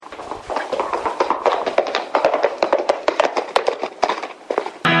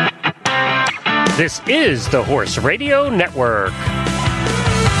This is the Horse Radio Network.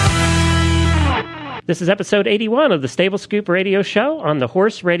 This is episode 81 of the Stable Scoop Radio Show on the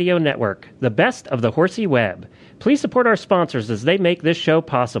Horse Radio Network, the best of the Horsey web. Please support our sponsors as they make this show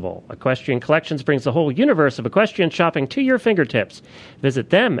possible. Equestrian Collections brings the whole universe of equestrian shopping to your fingertips.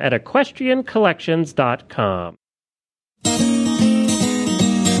 Visit them at equestriancollections.com.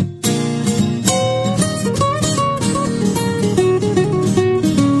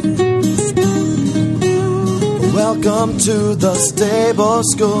 Welcome to the Stable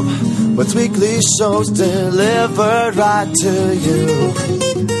Scoop, with weekly shows delivered right to you.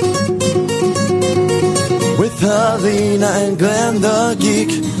 With Helena and Glenn the Geek,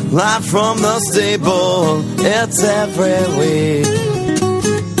 live from the stable, it's every week.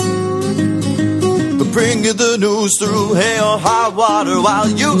 They'll bring you the news through hail or high water, while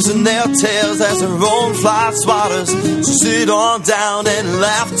using their tails as their own fly swatters. So sit on down and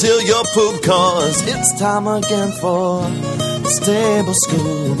laugh till you poop, cause it's time again for the Stable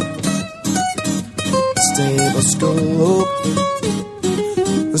Scoop. Stable Scoop.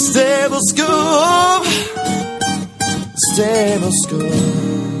 The Stable Scoop. Stable Scoop.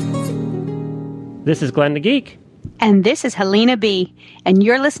 This is Glenn the Geek. And this is Helena B. And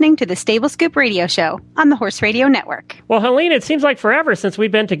you're listening to the Stable Scoop Radio Show on the Horse Radio Network. Well, Helena, it seems like forever since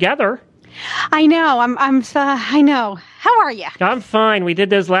we've been together. I know. I know. How are you? I'm fine. We did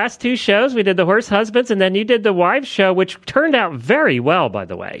those last two shows. We did the Horse Husbands, and then you did the Wives show, which turned out very well, by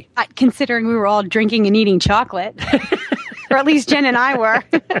the way. Considering we were all drinking and eating chocolate. Or at least Jen and I were.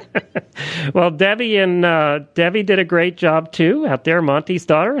 Well, Debbie did a great job, too, out there. Monty's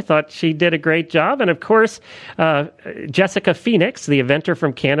daughter. I thought she did a great job. And, of course, Jessica Phoenix, the eventer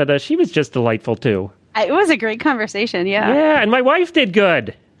from Canada, she was just delightful, too. It was a great conversation, yeah. Yeah, and my wife did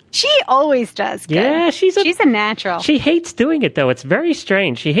good. She always does good. Yeah, she's a natural. She hates doing it, though. It's very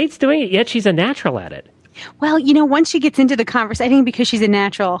strange. She hates doing it, yet she's a natural at it. Well, once she gets into the conversation, I think because she's a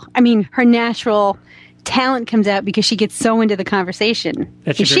natural, her natural talent comes out because she gets so into the conversation.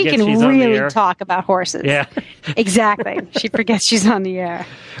 She can really talk about horses. Yeah. Exactly. She forgets she's on the air.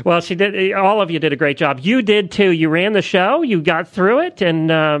 Well, she did. All of you did a great job. You did, too. You ran the show. You got through it and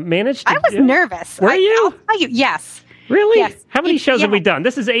managed to... I was nervous. Were you? I'll tell you, yes. Really? Yes. How many shows have we done?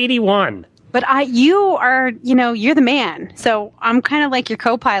 This is 81. But you are, you're the man. So I'm kind of like your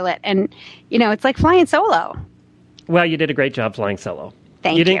co-pilot. And, it's like flying solo. Well, you did a great job flying solo.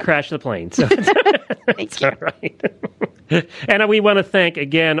 Thank you. You didn't crash the plane. So Thank you. All right. And we want to thank,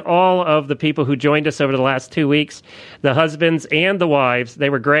 again, all of the people who joined us over the last 2 weeks, the husbands and the wives. They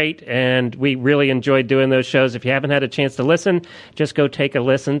were great, and we really enjoyed doing those shows. If you haven't had a chance to listen, just go take a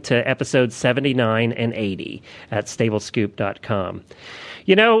listen to episodes 79 and 80 at stablescoop.com.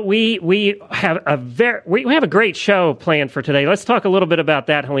 We have a great show planned for today. Let's talk a little bit about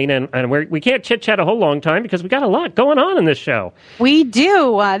that, Helena. And we can't chit-chat a whole long time because we got a lot going on in this show. We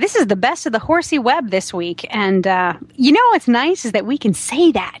do. This is the best of the Horsey web this week. And, what's nice is that we can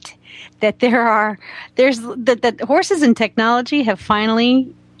say that horses and technology have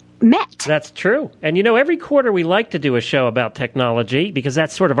finally met. That's true. And every quarter we like to do a show about technology because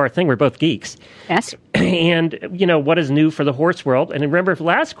that's sort of our thing. We're both geeks. Yes. And, what is new for the horse world. And remember,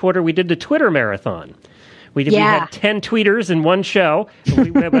 last quarter we did the Twitter marathon. We had 10 tweeters in one show.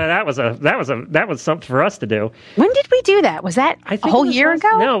 That was something for us to do. When did we do that? Was that a whole year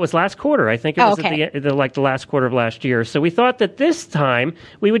ago? No, it was last quarter. I think it was at the last quarter of last year. So we thought that this time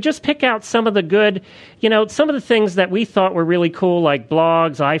we would just pick out some of the good, some of the things that we thought were really cool, like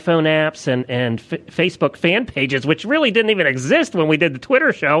blogs, iPhone apps, and Facebook fan pages, which really didn't even exist when we did the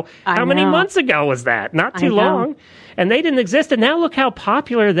Twitter show. How many months ago was that? Not too long. And they didn't exist. And now look how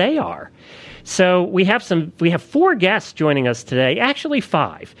popular they are. So we have 4 guests joining us today. Actually,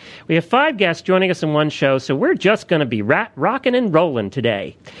 5. We have 5 guests joining us in one show, so we're just going to be rocking and rolling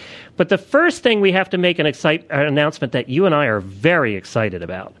today. But the first thing we have to make an announcement that you and I are very excited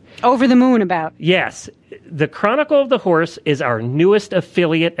about. Over the moon about. Yes. The Chronicle of the Horse is our newest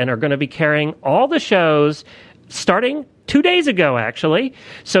affiliate and are going to be carrying all the shows starting 2 days ago, actually.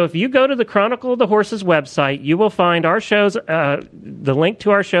 So if you go to the Chronicle of the Horse's website, you will find our shows, the link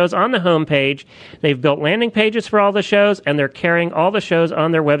to our shows on the homepage. They've built landing pages for all the shows, and they're carrying all the shows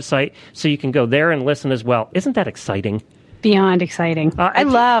on their website, so you can go there and listen as well. Isn't that exciting? Beyond exciting. I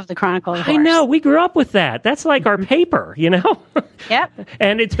love the Chronicle of the Horse. I know. We grew up with that. That's like our paper, Yep.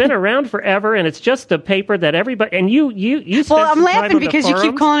 And it's been around forever, and it's just the paper that everybody... And you spent Well, I'm some laughing time on because the you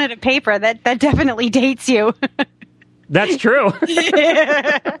keep calling it a paper. That definitely dates you. That's true.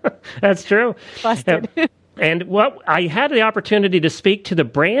 That's true. Busted. And I had the opportunity to speak to the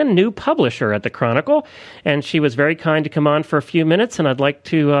brand new publisher at the Chronicle, and she was very kind to come on for a few minutes, and I'd like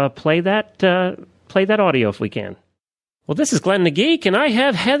to play that audio if we can. Well, this is Glenn the Geek, and I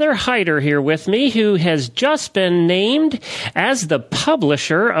have Heather Hyder here with me, who has just been named as the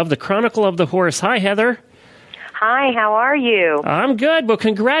publisher of the Chronicle of the Horse. Hi, Heather. Hi, how are you? I'm good. Well,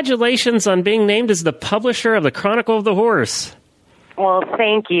 congratulations on being named as the publisher of the Chronicle of the Horse. Well,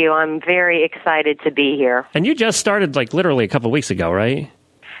 thank you. I'm very excited to be here. And you just started, literally a couple of weeks ago, right?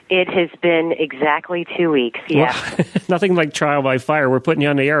 It has been exactly 2 weeks, yeah. Well, nothing like trial by fire. We're putting you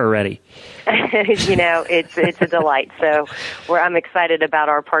on the air already. It's a delight. So I'm excited about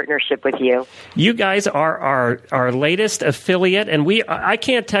our partnership with you. You guys are our latest affiliate, and I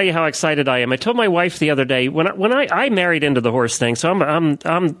can't tell you how excited I am. I told my wife the other day when I married into the horse thing. So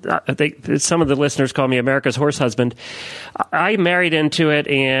some of the listeners call me America's horse husband. I married into it,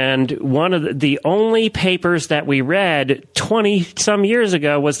 and one of the only papers that we read 20 some years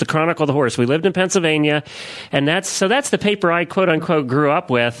ago was the Chronicle of the Horse. We lived in Pennsylvania, and that's the paper I quote unquote grew up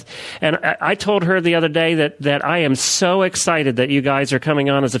with. And I told her the other day that I am so excited that you guys are coming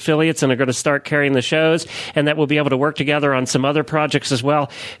on as affiliates and are going to start carrying the shows, and that we'll be able to work together on some other projects as well.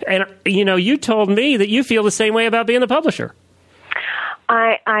 And you told me that you feel the same way about being the publisher.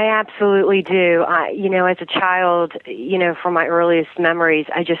 I absolutely do. As a child, from my earliest memories,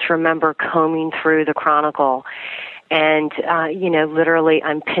 I just remember combing through the Chronicle. And, literally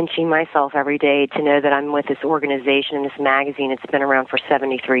I'm pinching myself every day to know that I'm with this organization and this magazine. It's been around for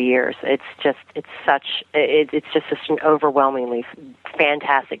 73 years. It's just such an overwhelmingly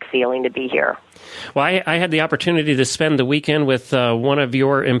fantastic feeling to be here. Well, I had the opportunity to spend the weekend with one of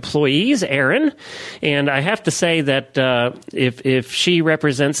your employees, Erin, and I have to say that if she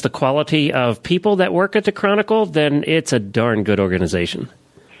represents the quality of people that work at the Chronicle, then it's a darn good organization.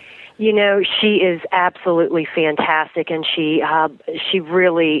 She is absolutely fantastic, and she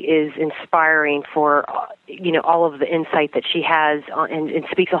really is inspiring for, all of the insight that she has and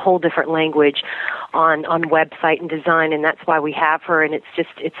speaks a whole different language on website and design, and that's why we have her. And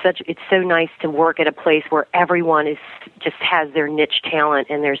it's so nice to work at a place where everyone just has their niche talent,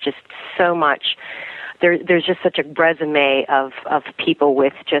 and there's just so much. There's just such a resume of people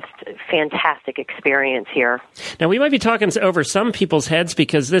with just fantastic experience here. Now, we might be talking over some people's heads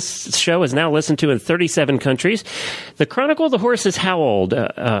because this show is now listened to in 37 countries. The Chronicle of the Horse is how old?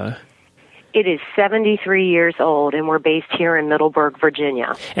 It is 73 years old, and we're based here in Middleburg,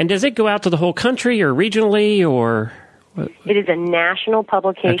 Virginia. And does it go out to the whole country or regionally, or? It is a national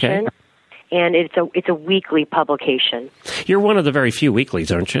publication. Okay. And it's a weekly publication. You're one of the very few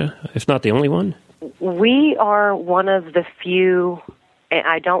weeklies, aren't you? If not the only one? We are one of the few, and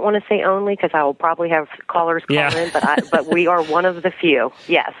I don't want to say only because I will probably have callers call in, but we are one of the few,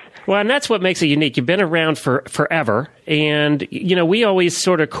 yes. Well, and that's what makes it unique. You've been around for forever, and, we always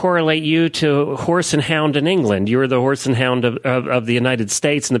sort of correlate you to Horse and Hound in England. You're the Horse and Hound of the United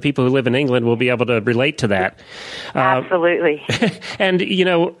States, and the people who live in England will be able to relate to that. Absolutely. And,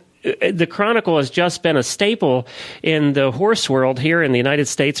 the Chronicle has just been a staple in the horse world here in the United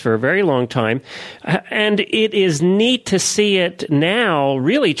States for a very long time. And it is neat to see it now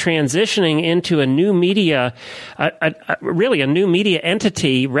really transitioning into a new media, really a new media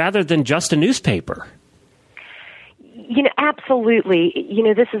entity rather than just a newspaper. Absolutely.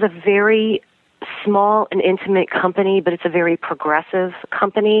 This is a very small and intimate company, but it's a very progressive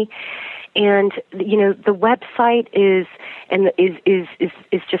company. And the website is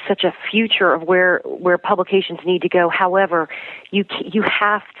just such a future of where publications need to go. However, you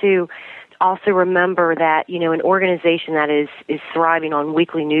have to also remember that an organization that is thriving on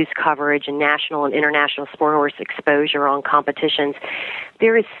weekly news coverage and national and international sport horse exposure on competitions,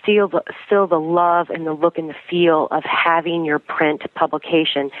 there is still the love and the look and the feel of having your print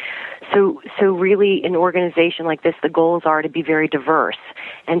publication. So really, an organization like this, the goals are to be very diverse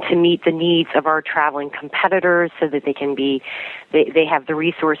and to meet the needs of our traveling competitors, so that they have the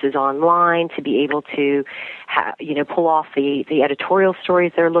resources online to be able to, pull off the editorial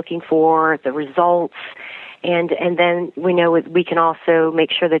stories they're looking for, the results. And then we know we can also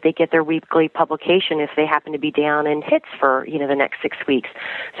make sure that they get their weekly publication if they happen to be down in hits for, the next 6 weeks.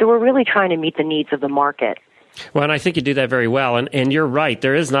 So we're really trying to meet the needs of the market. Well, and I think you do that very well. And you're right.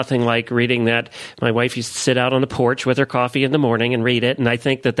 There is nothing like reading that. My wife used to sit out on the porch with her coffee in the morning and read it. And I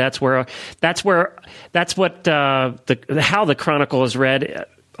think that's how the Chronicle is read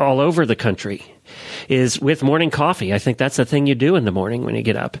all over the country, is with morning coffee. I think that's the thing you do in the morning when you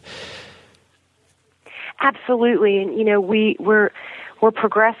get up. Absolutely. And, we're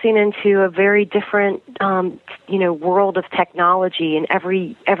progressing into a very different, world of technology. And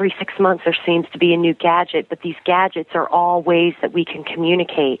every 6 months there seems to be a new gadget, but these gadgets are all ways that we can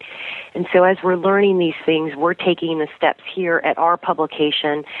communicate. And so as we're learning these things, we're taking the steps here at our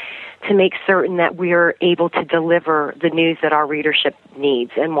publication to make certain that we're able to deliver the news that our readership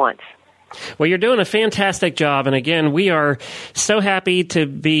needs and wants. Well, you're doing a fantastic job, and again, we are so happy to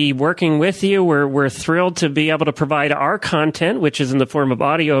be working with you. We're thrilled to be able to provide our content, which is in the form of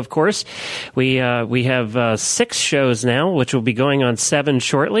audio, of course. We have 6 shows now, which will be going on 7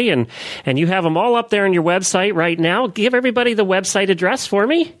 shortly, and you have them all up there on your website right now. Give everybody the website address for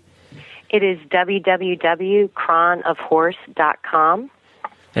me. It is www.chronofhorse.com,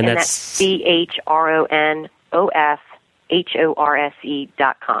 and that's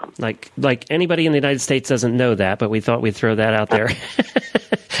CHRONOFHORSE.com. Like anybody in the United States doesn't know that, but we thought we'd throw that out there.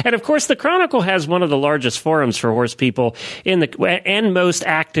 And of course, the Chronicle has one of the largest forums for horse people and most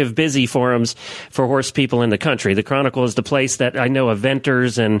active, busy forums for horse people in the country. The Chronicle is the place that I know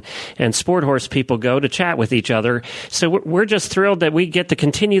eventers and sport horse people go to chat with each other. So we're just thrilled that we get to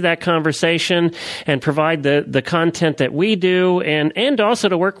continue that conversation and provide the content that we do, and also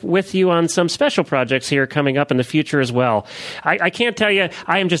to work with you on some special projects here coming up in the future as well. I can't tell you,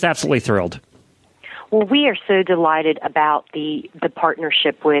 I am just absolutely thrilled. Well, we are so delighted about the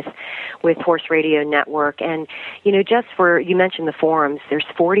partnership with Horse Radio Network. And, just you mentioned the forums, there's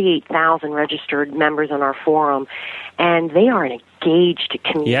 48,000 registered members on our forum, and they are an engaged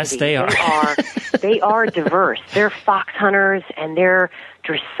community. Yes, they are. They are diverse. They're fox hunters, and they're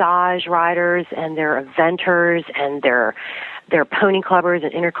dressage riders, and they're eventers, and they're pony clubbers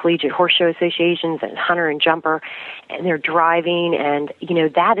and intercollegiate horse show associations and hunter and jumper, and they're driving, and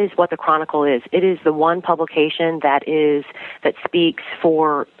that is what the Chronicle is. It is the one publication that speaks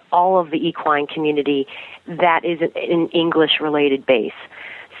for all of the equine community that is an English-related base.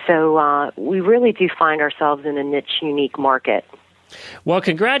 So we really do find ourselves in a niche, unique market. Well,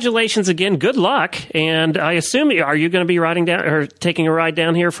 congratulations again. Good luck. And I assume, are you going to be riding down or taking a ride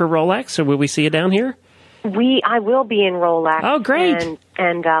down here for Rolex, or will we see you down here? I will be in Rolex. Oh, great.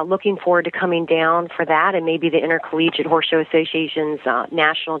 And looking forward to coming down for that, and maybe the Intercollegiate Horse Show Association's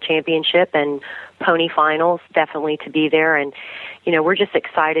National Championship and Pony Finals, definitely to be there. And, we're just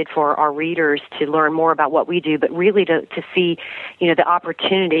excited for our readers to learn more about what we do, but really to see, the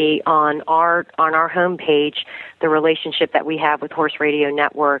opportunity on our homepage, the relationship that we have with Horse Radio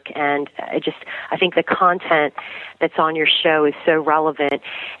Network. And I think the content that's on your show is so relevant.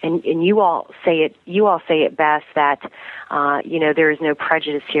 And you all say it best that, there is no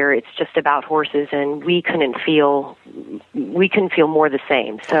prejudice here. It's just about horses, and we couldn't feel more the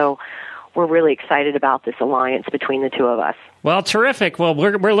same. So we're really excited about this alliance between the two of us. Well, terrific. Well,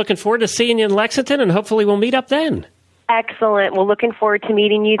 we're looking forward to seeing you in Lexington, and hopefully we'll meet up then. Excellent. Well, looking forward to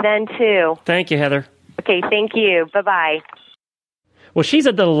meeting you then, too. Thank you, Heather. Okay, thank you. Bye-bye. Well, she's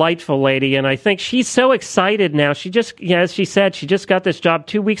a delightful lady, and I think she's so excited now. She just, as she said, she just got this job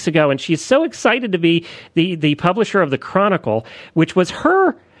 2 weeks ago, and she's so excited to be the publisher of the Chronicle, which was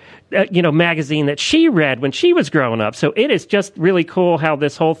her magazine that she read when she was growing up. So it is just really cool how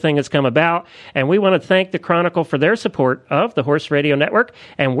this whole thing has come about. And we want to thank the Chronicle for their support of the Horse Radio Network.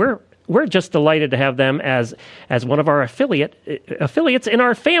 And we're just delighted to have them as one of our affiliates in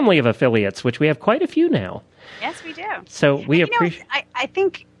our family of affiliates, which we have quite a few now. Yes, we do. So we appreciate. I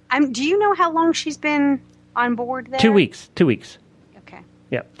think. Do you know how long she's been on board there? 2 weeks. 2 weeks. Okay.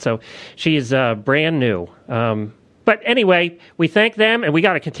 Yeah. So she's brand new. But anyway, we thank them, and we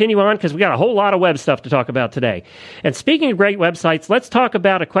got to continue on because we got a whole lot of web stuff to talk about today. And speaking of great websites, let's talk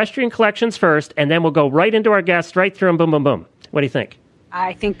about Equestrian Collections first, and then we'll go right into our guests, right through them, boom, boom, boom. What do you think?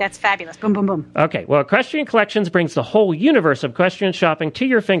 I think that's fabulous. Boom, boom, boom. Okay. Well, Equestrian Collections brings the whole universe of equestrian shopping to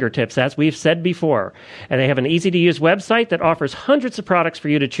your fingertips, as we've said before. And they have an easy-to-use website that offers hundreds of products for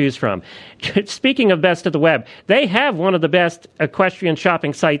you to choose from. Speaking of best of the web, they have one of the best equestrian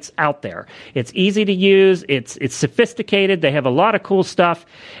shopping sites out there. It's easy to use. It's sophisticated. They have a lot of cool stuff,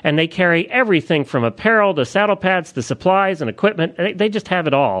 and they carry everything from apparel to saddle pads to supplies and equipment. They just have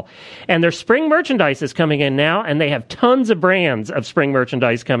it all. And their spring merchandise is coming in now, and they have tons of brands of spring merchandise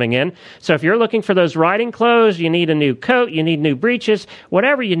coming in. So if you're looking for those riding clothes, you need a new coat, you need new breeches,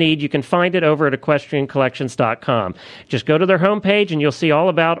 whatever you need, you can find it over at equestriancollections.com. Just go to their homepage and you'll see all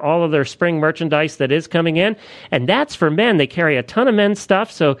about all of their spring merchandise that is coming in. And that's for men. They carry a ton of men's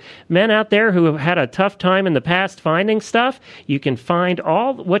stuff. So men out there who have had a tough time in the past finding stuff, you can find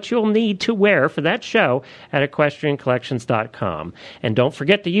all what you'll need to wear for that show at equestriancollections.com. And don't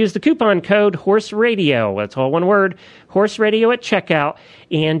forget to use the coupon code HORSERADIO. That's all one word, Horse Radio at checkout. out,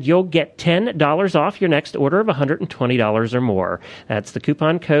 and you'll get $10 off your next order of $120 or more. That's the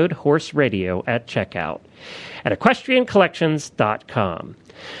coupon code HorseRadio at checkout at EquestrianCollections.com.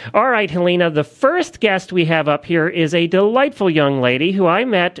 All right, Helena, the first guest we have up here is a delightful young lady who I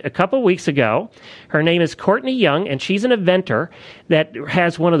met a couple weeks ago. Her name is Courtney Young, and she's an eventer that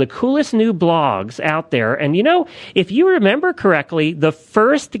has one of the coolest new blogs out there. And, you know, if you remember correctly, the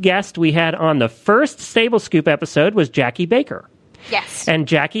first guest we had on the first Stable Scoop episode was Jackie Baker. Yes. And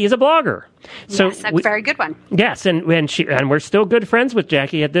Jackie is a blogger. So yes, a very good one. Yes, and we're still good friends with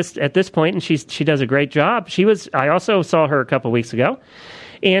Jackie at this point, and she does a great job. I also saw her a couple weeks ago.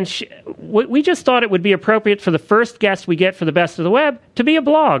 And we just thought it would be appropriate for the first guest we get for the Best of the Web to be a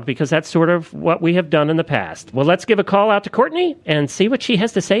blog, because that's sort of what we have done in the past. Well, let's give a call out to Courtney and see what she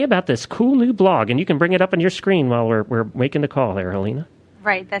has to say about this cool new blog. And you can bring it up on your screen while we're making the call there, Helena.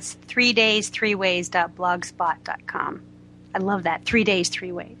 Right. That's 3days3ways.blogspot.com. I love that. 3 days,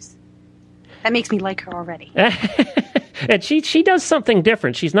 3 ways. That makes me like her already. And she does something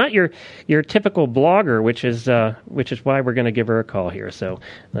different. She's not your typical blogger, which is why we're going to give her a call here. So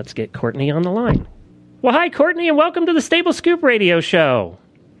let's get Courtney on the line. Well, hi, Courtney, and welcome to the Stable Scoop Radio Show.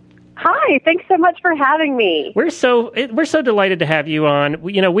 Hi, thanks so much for having me. We're so delighted to have you on.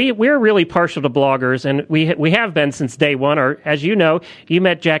 You know, we're really partial to bloggers, and we have been since day one. Or as you know, you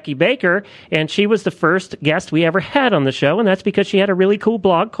met Jackie Baker, and she was the first guest we ever had on the show, and that's because she had a really cool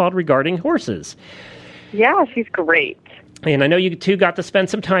blog called Regarding Horses. Yeah, she's great. And I know you two got to spend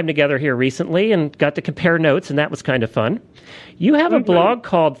some time together here recently and got to compare notes, and that was kind of fun. You have a blog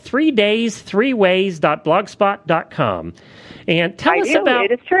called 3days3ways.blogspot.com. And tell us about...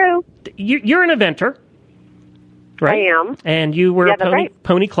 It is true. You're an eventer, right? I am. And you were a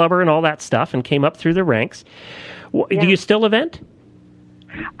pony clubber and all that stuff and came up through the ranks. Do you still event?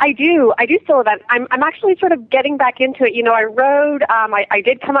 I do still event. I'm actually sort of getting back into it. You know, I rode, I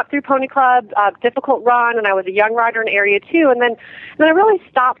did come up through Pony Club, difficult run, and I was a young rider in Area 2, and then I really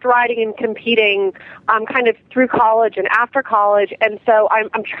stopped riding and competing kind of through college and after college, and so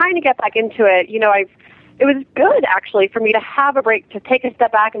I'm trying to get back into it. You know, it was good, actually, for me to have a break, to take a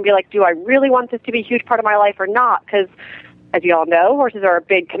step back and be like, do I really want this to be a huge part of my life or not? Because, as you all know, horses are a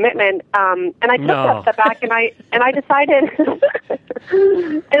big commitment. And I took that step back, and I decided,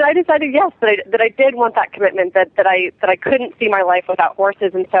 yes, that I did want that commitment, that I couldn't see my life without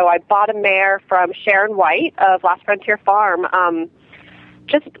horses, and so I bought a mare from Sharon White of Last Frontier Farm,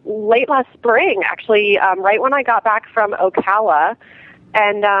 just late last spring, actually, right when I got back from Ocala.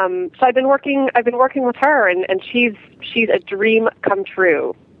 And so I've been working with her, and she's a dream come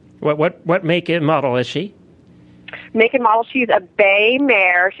true. What make and model is she? Make and model, she's a bay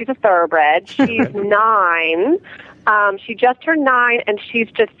mare. She's a thoroughbred. She's 9. She just turned 9, and she's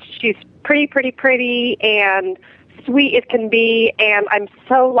pretty, and sweet as can be. And I'm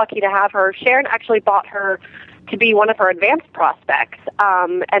so lucky to have her. Sharon actually bought her to be one of her advanced prospects.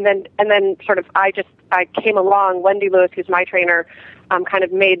 And then sort of I came along. Wendy Lewis, who's my trainer, kind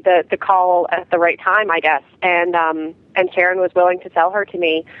of made the call at the right time, I guess. And Sharon was willing to sell her to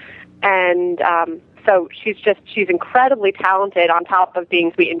me. And so she's incredibly talented on top of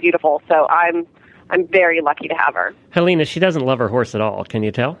being sweet and beautiful. So I'm very lucky to have her. Helena, she doesn't love her horse at all. Can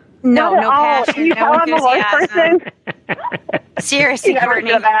you tell? No passion. Can you tell I'm a horse person? Seriously,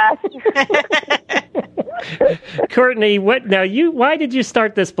 Courtney. Courtney, why did you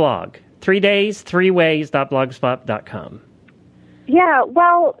start this blog? 3days3ways.blogspot.com. Yeah,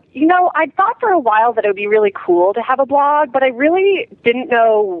 well, you know, I thought for a while that it would be really cool to have a blog, but I really didn't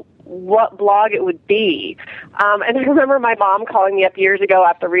know what blog it would be. And I remember my mom calling me up years ago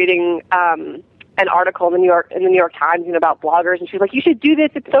after reading an article in the New York Times, you know, about bloggers, and she's like, "You should do this.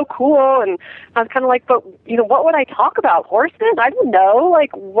 It's so cool." And I was kind of like, "But you know, what would I talk about? Horses? I don't know.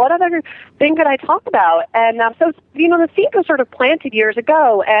 Like, what other thing could I talk about?" And so, you know, the seed was sort of planted years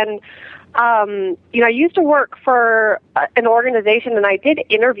ago, and you know, I used to work for an organization, and I did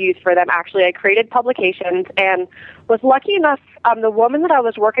interviews for them, actually. I created publications and was lucky enough, the woman that I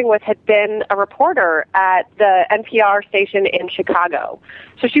was working with had been a reporter at the NPR station in Chicago.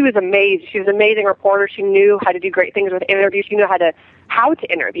 So she was amazed. She was an amazing reporter. She knew how to do great things with interviews. She knew how to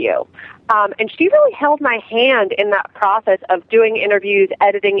interview. And she really held my hand in that process of doing interviews,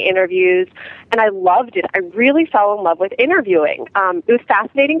 editing interviews, and I loved it. I really fell in love with interviewing. It was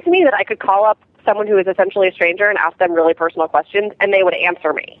fascinating to me that I could call up someone who is essentially a stranger and ask them really personal questions, and they would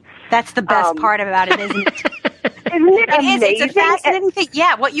answer me. That's the best part about it, isn't it? Isn't it amazing? It's a fascinating thing.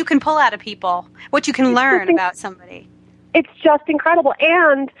 Yeah, what you can pull out of people, what you can learn about somebody. it's just incredible.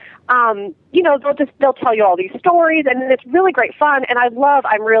 And, they'll tell you all these stories, and it's really great fun. And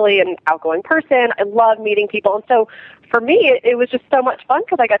I'm really an outgoing person. I love meeting people. And so for me, it was just so much fun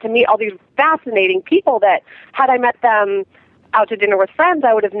because I got to meet all these fascinating people that had I met them out to dinner with friends,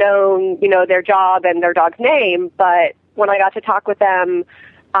 I would have known, their job and their dog's name. But when I got to talk with them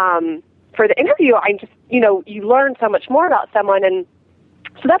for the interview, I just, you learn so much more about someone. And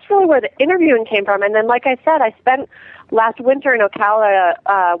so that's really where the interviewing came from. And then, like I said, I spent last winter in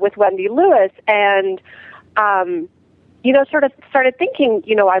Ocala with Wendy Lewis and, sort of started thinking,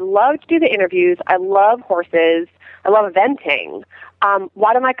 I love to do the interviews. I love horses. I love eventing.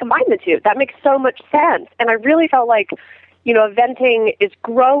 Why don't I combine the two? That makes so much sense. And I really felt like, eventing is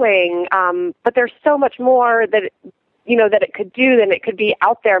growing, but there's so much more that it could do, than it could be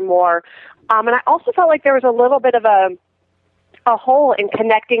out there more. And I also felt like there was a little bit of a hole in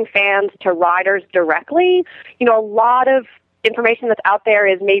connecting fans to riders directly. A lot of information that's out there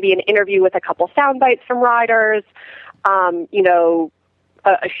is maybe an interview with a couple sound bites from riders, a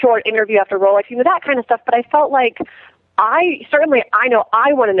short interview after Rolex, that kind of stuff. But I felt like I know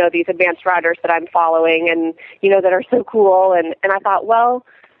I want to know these advanced riders that I'm following and, that are so cool. And I thought, well,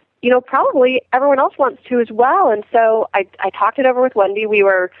 probably everyone else wants to as well. And so I talked it over with Wendy. We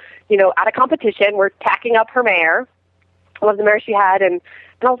were, at a competition. We're tacking up her mare. I love the mare she had. And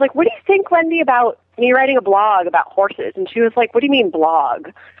I was like, what do you think, Wendy, about me writing a blog about horses? And she was like, what do you mean blog?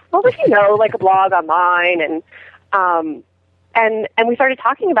 I was like, like a blog online. And we started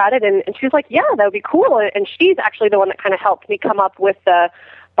talking about it, and she was like, yeah, that would be cool. And she's actually the one that kind of helped me come up with the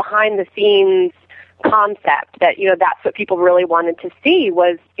behind-the-scenes concept that, that's what people really wanted to see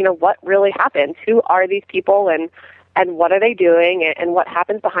was, what really happens? Who are these people, and what are they doing, and what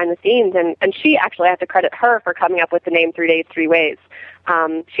happens behind the scenes? And she actually, I have to credit her for coming up with the name 3 Days, 3 Ways.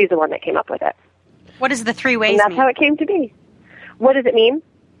 She's the one that came up with it. What does the 3 ways mean? And that's mean? how it came to be. What does it mean?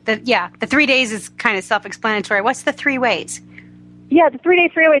 The 3 days is kind of self-explanatory. What's the 3 ways? Yeah, the 3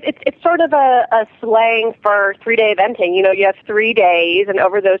 Days, 3 Ways. It's sort of a slang for 3-day eventing. You have 3 days, and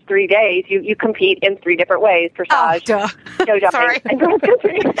over those 3 days, you compete in 3 different ways: dressage, show jumping, and cross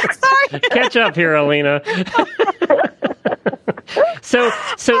country. Sorry. Catch up here, Alina. So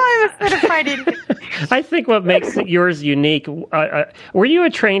I was going to find it. I think what makes yours unique. Were you a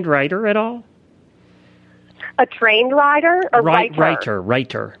trained writer at all? A trained writer or writer?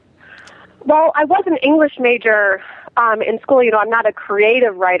 Writer. Well, I was an English major in school. I'm not a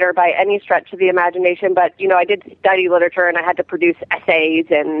creative writer by any stretch of the imagination, but, I did study literature and I had to produce essays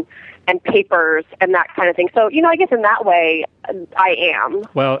and papers and that kind of thing. So, I guess in that way, I am.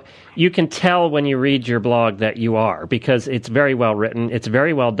 Well, you can tell when you read your blog that you are, because it's very well written. It's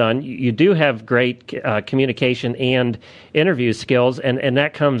very well done. You do have great communication and interview skills, and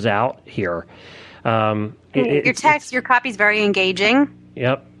that comes out here. Your copy's very engaging.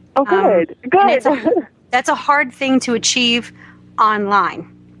 Yep. Oh, good. Good. That's a hard thing to achieve online.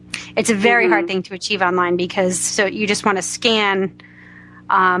 It's a very hard thing to achieve online because you just want to scan.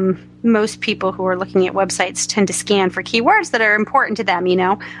 Most people who are looking at websites tend to scan for keywords that are important to them,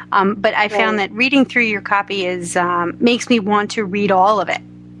 But I found that reading through your copy makes me want to read all of it,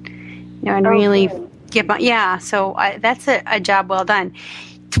 and really get my, So that's a job well done.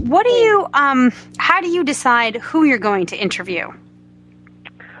 What do you? How do you decide who you're going to interview?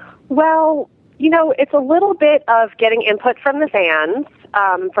 Well, it's a little bit of getting input from the fans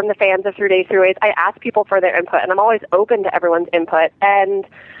of 3 Days, 3 Ways. I ask people for their input, and I'm always open to everyone's input. And,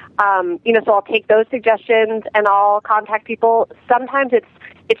 so I'll take those suggestions and I'll contact people. Sometimes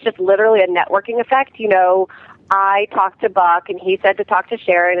it's just literally a networking effect. I talked to Buck, and he said to talk to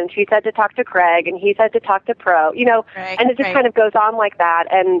Sharon, and she said to talk to Craig, and he said to talk to Pro, and it just kind of goes on like that.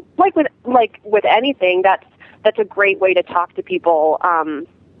 And like with anything, that's a great way to talk to people,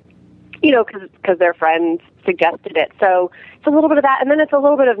 because their friends suggested it. So it's a little bit of that. And then it's a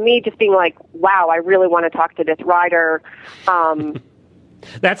little bit of me just being like, wow, I really want to talk to this rider.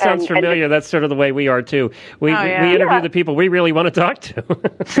 That sounds familiar. That's sort of the way we are, too. We interview the people we really want to talk to.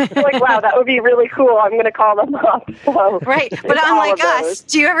 Like, wow, that would be really cool. I'm going to call them up. So right. But unlike us,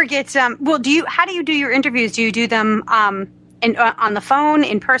 do you ever get, how do you do your interviews? Do you do them on the phone,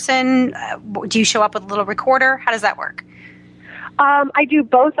 in person? Do you show up with a little recorder? How does that work? I do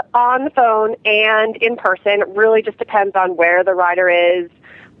both on the phone and in person. It really just depends on where the rider is.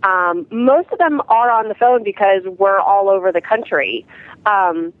 Most of them are on the phone because we're all over the country.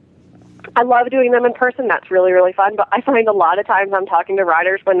 I love doing them in person. That's really, really fun. But I find a lot of times I'm talking to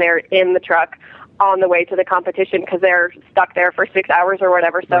riders when they're in the truck on the way to the competition because they're stuck there for 6 hours or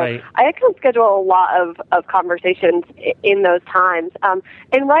whatever. So right. I can schedule a lot of conversations in those times.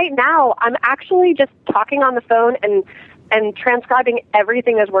 And right now I'm actually just talking on the phone and and transcribing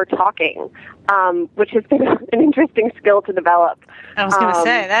everything as we're talking, which has been an interesting skill to develop. I was going to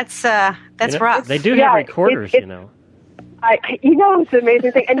say, that's rough. They do have recorders, it's it's an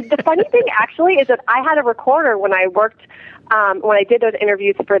amazing thing. And the funny thing actually is that I had a recorder when I worked, when I did those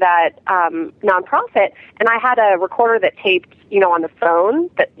interviews for that nonprofit, and I had a recorder that taped, on the phone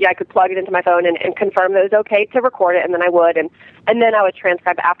that I could plug it into my phone and confirm that it was okay to record it, and then I would, and then I would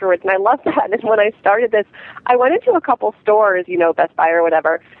transcribe afterwards. And I loved that. And when I started this, I went into a couple stores, Best Buy or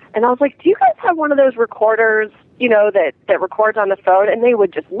whatever, and I was like, do you guys have one of those recorders, that records on the phone? And they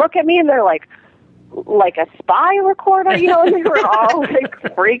would just look at me and they're like a spy recorder, and they were all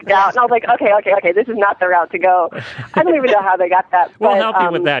freaked out. And I was like, okay, this is not the route to go. I don't even know how they got that. We'll help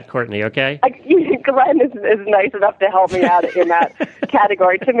you with that, Courtney, okay? Glenn is nice enough to help me out in that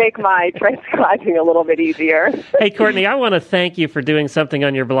category to make my transcribing a little bit easier. Hey, Courtney, I want to thank you for doing something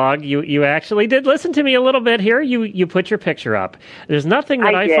on your blog. You actually did listen to me a little bit here. You put your picture up. There's nothing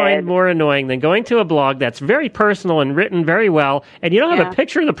that I find more annoying than going to a blog that's very personal and written very well, and you don't have a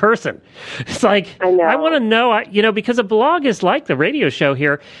picture of the person. It's like, I want to know, because a blog is like the radio show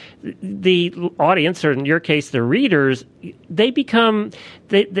here. The audience, or in your case, the readers, they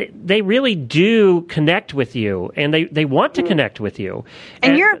really do connect with you, and they want to connect with you.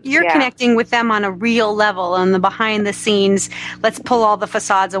 And you're connecting with them on a real level, on the behind the scenes, let's pull all the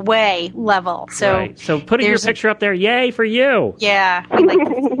facades away level. So, So putting your picture up there, yay for you. Yeah. We like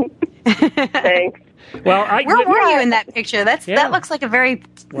Thanks. Well, where were you in that picture? That looks like a very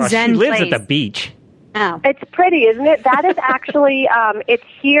zen she lives place. at the beach. Oh. It's pretty, isn't it? That is actually, it's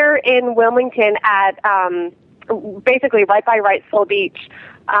here in Wilmington at, basically right by Wrightsville Beach,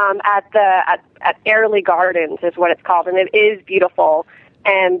 at Airlie Gardens is what it's called, and it is beautiful.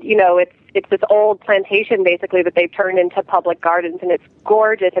 And, it's this old plantation basically that they've turned into public gardens, and it's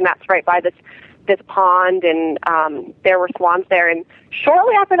gorgeous, and that's right by this pond, and there were swans there. And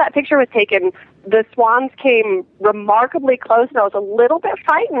shortly after that picture was taken, the swans came remarkably close, and I was a little bit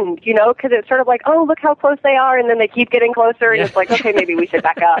frightened, because it's sort of like, oh, look how close they are, and then they keep getting closer, and it's like, okay, maybe we should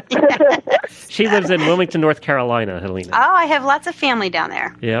back up. She lives in Wilmington, North Carolina, Helena. Oh, I have lots of family down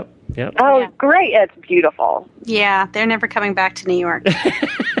there. Yep. Oh, great. It's beautiful. Yeah, they're never coming back to New York.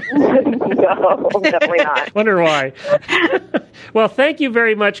 No, definitely not. Wonder why. Well, thank you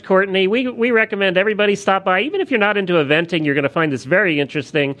very much, Courtney. We recommend everybody stop by. Even if you're not into eventing, you're going to find this very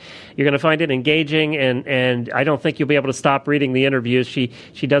interesting. You're going to find it engaging, and I don't think you'll be able to stop reading the interviews. She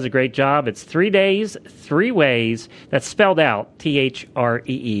does a great job. It's 3 days, 3 ways. That's spelled out,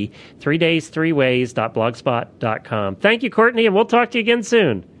 THREE. 3 days, 3 ways.blogspot.com. Thank you, Courtney, and we'll talk to you again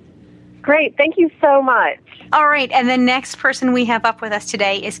soon. Great. Thank you so much. All right. And the next person we have up with us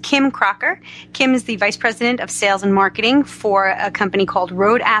today is Kim Crocker. Kim is the Vice President of Sales and Marketing for a company called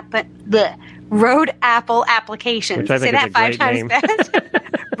Road Apple Applications. Which I think Say is that a 5 times fast.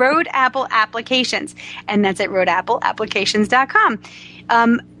 Road Apple Applications. And that's at roadapple.applications.com.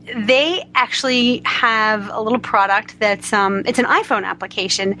 They actually have a little product that's it's an iPhone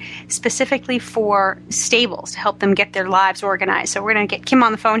application specifically for stables to help them get their lives organized. So we're going to get Kim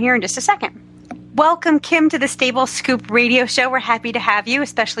on the phone here in just a second. Welcome, Kim, to the Stable Scoop radio show. We're happy to have you,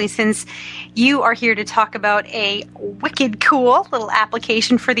 especially since you are here to talk about a wicked cool little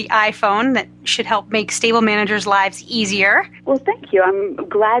application for the iPhone that should help make stable managers' lives easier. Well, thank you. I'm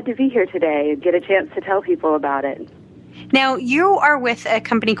glad to be here today and get a chance to tell people about it. Now, you are with a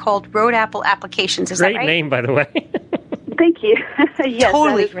company called Road Apple Applications, is that right? Great name, by the way. Thank you. Yes,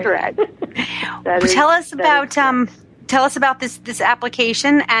 totally that is correct. Tell us about this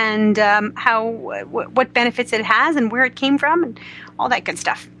application and what benefits it has and where it came from and all that good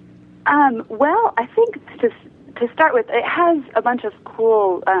stuff. Well, I think to start with, it has a bunch of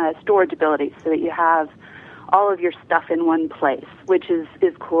cool storage abilities so that you have all of your stuff in one place, which is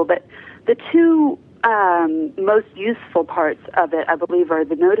cool. But the two most useful parts of it, I believe, are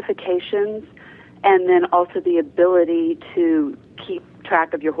the notifications and then also the ability to keep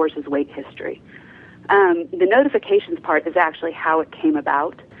track of your horse's weight history. The notifications part is actually how it came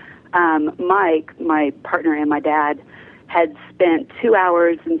about. Mike, my partner, and my dad had spent 2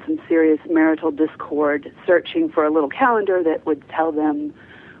 hours in some serious marital discord searching for a little calendar that would tell them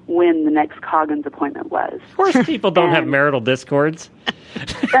when the next Coggins appointment was. Horse people don't have marital discords.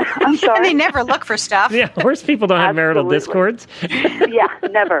 I'm sorry. And they never look for stuff. Yeah, horse people don't have marital discords. Yeah,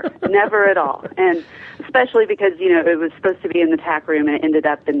 never at all. And especially because, it was supposed to be in the tack room and it ended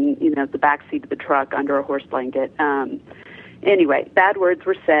up in, the back seat of the truck under a horse blanket. Anyway, bad words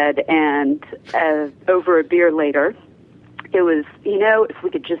were said, and over a beer later, it was, if we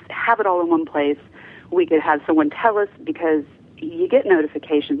could just have it all in one place, we could have someone tell us, because you get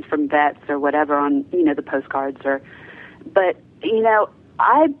notifications from vets or whatever on, the postcards, But,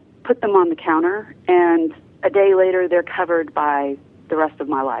 I put them on the counter, and a day later they're covered by the rest of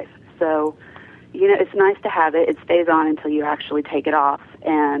my life. So, it's nice to have it. It stays on until you actually take it off,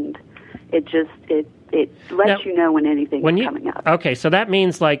 and it lets you know when anything's coming up. Okay, so that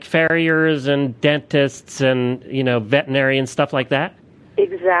means like farriers and dentists and, veterinarian stuff like that?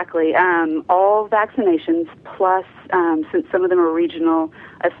 Exactly. All vaccinations, plus, since some of them are regional,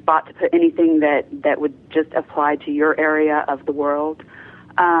 a spot to put anything that would just apply to your area of the world.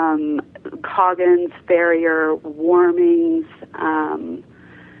 Coggins, farrier, warmings,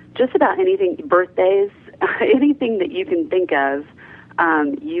 just about anything, birthdays, anything that you can think of,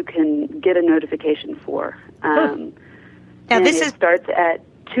 you can get a notification for. Now and it starts at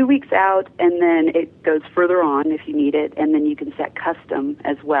 2 weeks out, and then it goes further on if you need it, and then you can set custom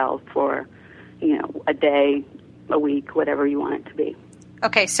as well for, a day, a week, whatever you want it to be.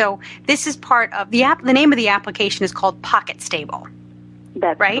 Okay, so this is part of the app. The name of the application is called Pocket Stable.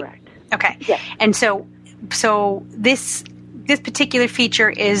 That's right? Correct. Okay. Yes. And so this particular feature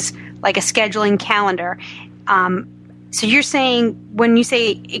is like a scheduling calendar. So you're saying when you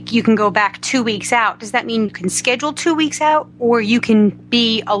say you can go back 2 weeks out, does that mean you can schedule 2 weeks out, or you can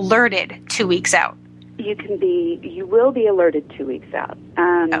be alerted 2 weeks out? You will be alerted 2 weeks out.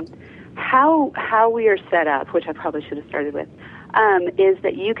 How we are set up, which I probably should have started with, is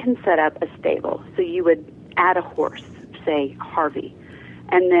that you can set up a stable. So you would add a horse, say Harvey.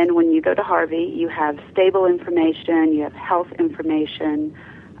 And then when you go to Harvey, you have stable information, you have health information,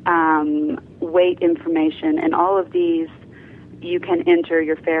 weight information, and all of these you can enter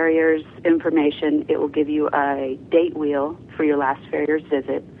your farrier's information. It will give you a date wheel for your last farrier's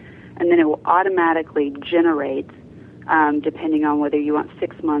visit, and then it will automatically generate, depending on whether you want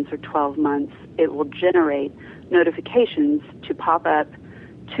 6 months or 12 months, it will generate notifications to pop up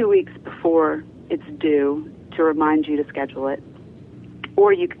 2 weeks before it's due to remind you to schedule it.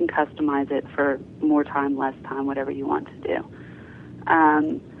 Or you can customize it for more time, less time, whatever you want to do.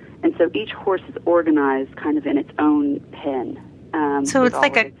 And so each horse is organized kind of in its own pen. So it's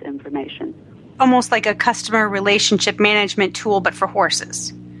like its information. Almost like a customer relationship management tool, but for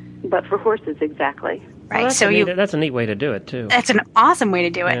horses. But for horses, exactly. Right. Well, that's a neat way to do it too. That's an awesome way to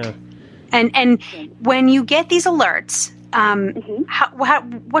do it. Yeah. And when you get these alerts,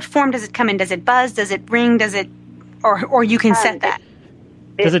 what form does it come in? Does it buzz? Does it ring? Does it, or you can set that?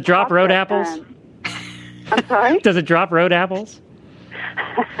 Does it drop road apples? I'm sorry? Does it drop road apples?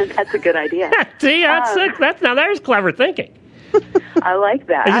 That's a good idea. See, now there's clever thinking. I like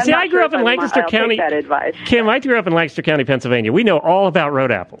that. As you see, I grew up in Lancaster County. Take that advice. Kim, I grew up in Lancaster County, Pennsylvania. We know all about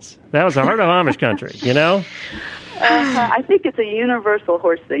road apples. That was the heart of Amish country, I think it's a universal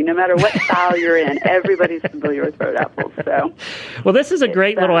horse thing. No matter what style you're in, everybody's familiar with road apples. So, well, this is a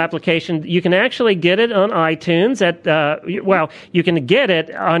great little application. You can actually get it on iTunes. You can get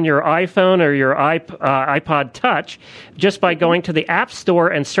it on your iPhone or your iPod Touch just by going to the App Store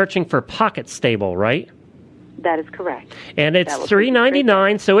and searching for Pocket Stable, right? That is correct. And it's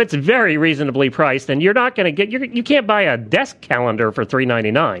 $3.99, so it's very reasonably priced. And you're not going to you can't buy a desk calendar for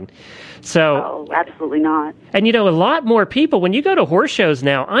 $3.99. So, absolutely not. And a lot more people, when you go to horse shows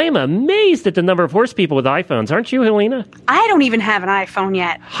now, I am amazed at the number of horse people with iPhones. Aren't you, Helena? I don't even have an iPhone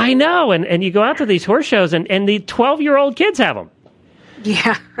yet. I know. And you go out to these horse shows, and the 12-year-old kids have them.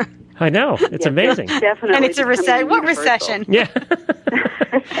 Yeah. I know. It's amazing. Definitely. And it's a recession. What recession? Yeah.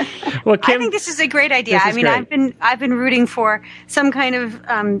 Well, Kim, I think this is a great idea. I mean, great. I've been rooting for some kind of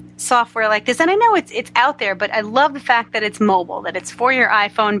software like this, and I know it's out there, but I love the fact that it's mobile, that it's for your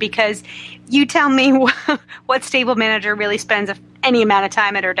iPhone, because you tell me what stable manager really spends any amount of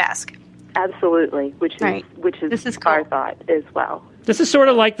time at her desk. Absolutely, which is this is cool. our thought as well. This is sort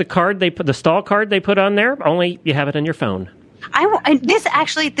of like the stall card they put on there, only you have it on your phone. This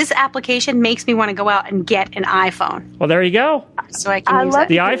application makes me want to go out and get an iPhone. Well, there you go. So I can use it.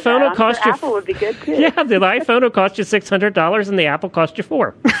 The iPhone will cost you. Apple would be good too. Yeah, the iPhone will cost you $600, and the Apple cost you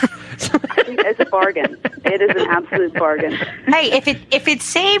 $400. It's a bargain. It is an absolute bargain. Hey, if it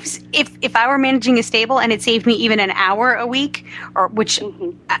saves, if I were managing a stable and it saved me even an hour a week, which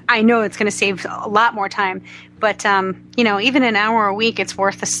I know it's going to save a lot more time, but even an hour a week, it's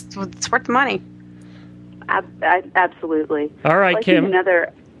worth the money. Absolutely. All right, Kim.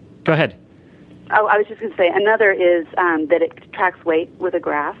 Go ahead. Oh, I was just going to say, another is that it tracks weight with a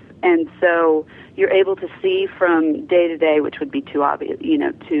graph, and so you're able to see from day to day, which would be too obvious,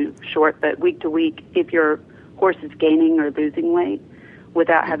 too short, but week to week, if your horse is gaining or losing weight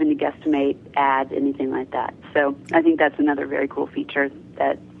without having to guesstimate, add, anything like that. So I think that's another very cool feature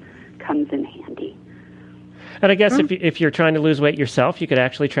that comes in handy. And I guess if you're trying to lose weight yourself, you could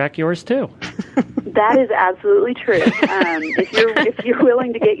actually track yours too. That is absolutely true. If you're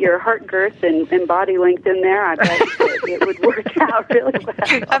willing to get your heart girth and body length in there, I bet it would work out really well.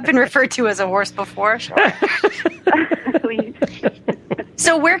 I've been referred to as a horse before. Sure.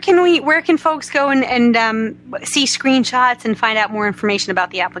 So where can folks go and see screenshots and find out more information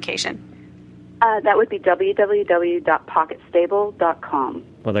about the application? That would be www.pocketstable.com.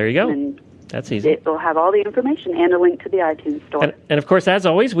 Well, there you go. And that's easy. It will have all the information and a link to the iTunes store. And of course, as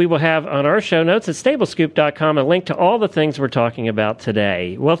always, we will have on our show notes at stablescoop.com a link to all the things we're talking about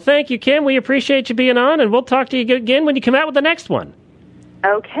today. Well, thank you, Kim. We appreciate you being on, and we'll talk to you again when you come out with the next one.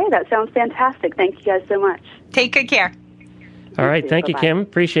 Okay, that sounds fantastic. Thank you guys so much. Take good care. All right. Thank you, Kim.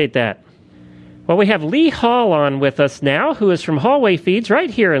 Appreciate that. Well, we have Lee Hall on with us now, who is from Hallway Feeds right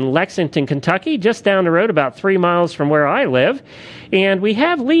here in Lexington, Kentucky, just down the road about 3 miles from where I live. And we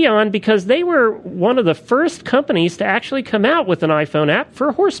have Lee on because they were one of the first companies to actually come out with an iPhone app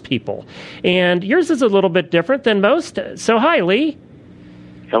for horse people. And yours is a little bit different than most. So hi, Lee.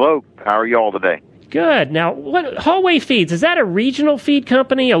 Hello. How are you all today? Good. Now, what Hallway Feeds, is that a regional feed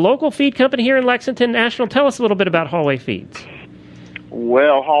company, a local feed company here in Lexington National? Tell us a little bit about Hallway Feeds.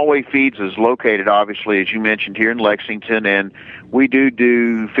 Well, Hallway Feeds is located, obviously, as you mentioned, here in Lexington, and we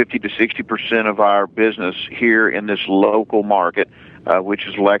do 50 to 60% of our business here in this local market, which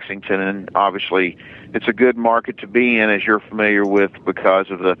is Lexington, and obviously it's a good market to be in, as you're familiar with, because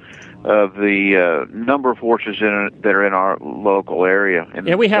of the number of horses that are in our local area.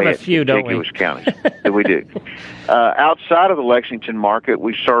 Yeah, we have a few, don't we? Counties. We do. Outside of the Lexington market,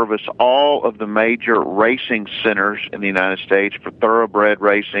 we service all of the major racing centers in the United States for thoroughbred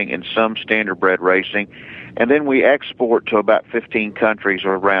racing and some standardbred racing. And then we export to about 15 countries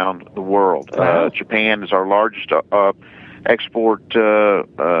around the world. Wow. Japan is our largest export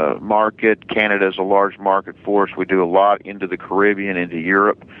market. Canada is a large market for us. We do a lot into the Caribbean, into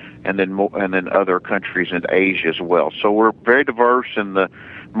Europe, and then other countries in Asia as well. So we're very diverse in the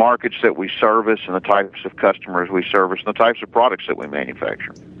markets that we service and the types of customers we service and the types of products that we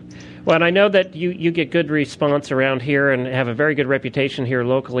manufacture. Well, and I know that you get good response around here and have a very good reputation here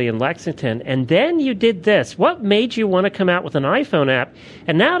locally in Lexington. And then you did this. What made you want to come out with an iPhone app?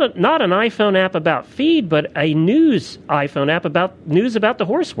 And now not an iPhone app about feed, but a news iPhone app about news about the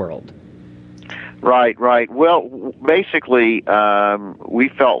horse world. Right. Well, basically, we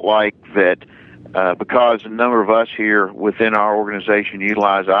felt like that because a number of us here within our organization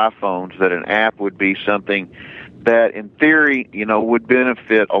utilize iPhones, that an app would be something that, in theory, would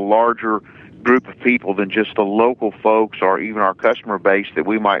benefit a larger group of people than just the local folks or even our customer base that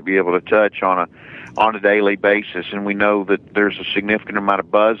we might be able to touch on a daily basis. And we know that there's a significant amount of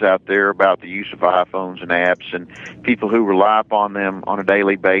buzz out there about the use of iPhones and apps and people who rely upon them on a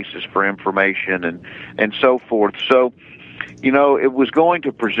daily basis for information and so forth. So, it was going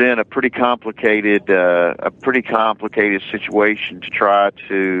to present a pretty complicated situation to try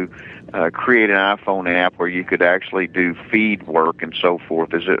to create an iPhone app where you could actually do feed work and so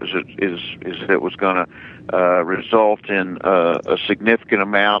forth. As it was going to result in a significant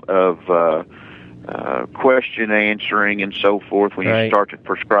amount of question answering and so forth when you start to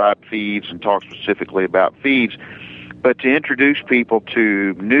prescribe feeds and talk specifically about feeds. But to introduce people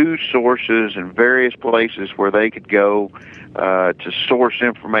to news sources and various places where they could go to source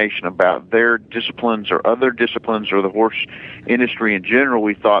information about their disciplines or other disciplines or the horse industry in general,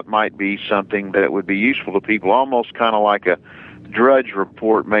 we thought might be something that would be useful to people, almost kind of like a Drudge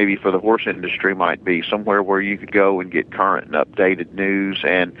Report maybe for the horse industry might be, somewhere where you could go and get current and updated news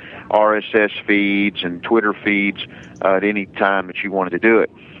and RSS feeds and Twitter feeds at any time that you wanted to do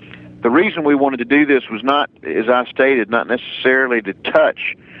it. The reason we wanted to do this was not, as I stated, not necessarily to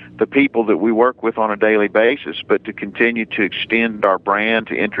touch the people that we work with on a daily basis, but to continue to extend our brand,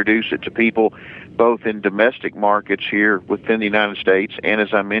 to introduce it to people both in domestic markets here within the United States, and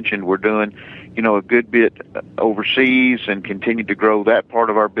as I mentioned, we're doing, a good bit overseas and continue to grow that part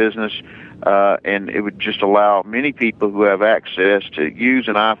of our business, and it would just allow many people who have access to use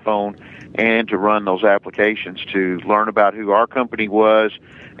an iPhone and to run those applications to learn about who our company was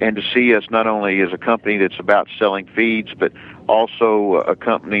and to see us not only as a company that's about selling feeds, but also a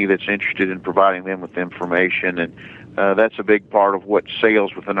company that's interested in providing them with information. And that's a big part of what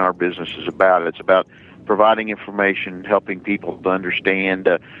sales within our business is about. It's about providing information, helping people to understand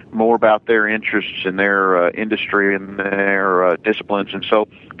more about their interests in their industry and their disciplines. And so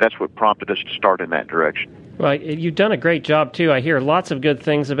that's what prompted us to start in that direction. Well, you've done a great job, too. I hear lots of good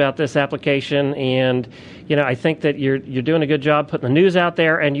things about this application, and, I think that you're doing a good job putting the news out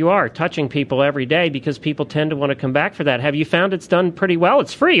there, and you are touching people every day because people tend to want to come back for that. Have you found it's done pretty well?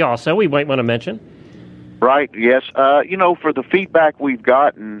 It's free also, we might want to mention. Right, yes. For the feedback we've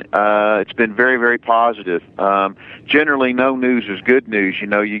gotten, it's been very, very positive. Generally, no news is good news.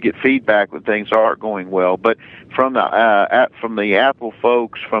 You get feedback when things aren't going well. But from the Apple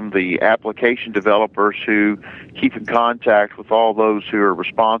folks, from the application developers who keep in contact with all those who are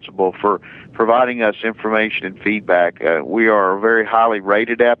responsible for providing us information and feedback, we are a very highly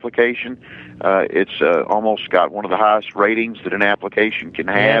rated application. It's almost got one of the highest ratings that an application can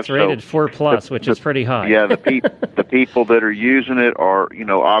have. Yeah, it's rated 4+, which is pretty high. Yeah, the people that are using it are,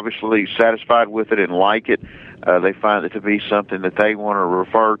 obviously satisfied with it and like it. They find it to be something that they want to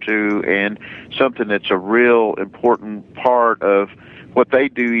refer to and something that's a real important part of what they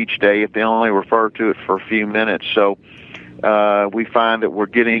do each day if they only refer to it for a few minutes. So we find that we're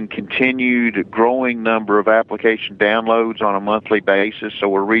getting continued growing number of application downloads on a monthly basis. So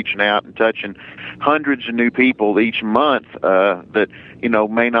we're reaching out and touching hundreds of new people each month that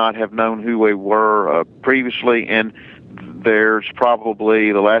may not have known who we were previously. And there's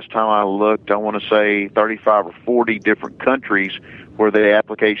probably, the last time I looked, I want to say 35 or 40 different countries where the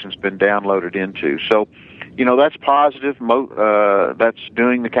application's been downloaded into. So, that's positive. That's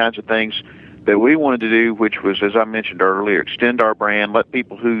doing the kinds of things that we wanted to do, which was, as I mentioned earlier, extend our brand, let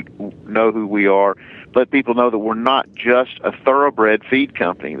people who know who we are, let people know that we're not just a thoroughbred feed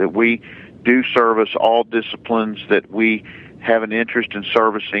company, that we do service all disciplines, that we have an interest in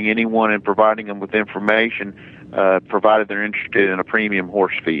servicing anyone and providing them with information, provided they're interested in a premium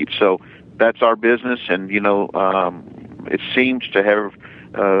horse feed. So that's our business, and, it seems to have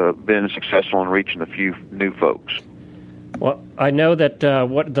been successful in reaching a few new folks. Well, I know that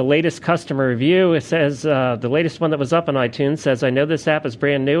what the latest customer review, it says, the latest one that was up on iTunes says, I know this app is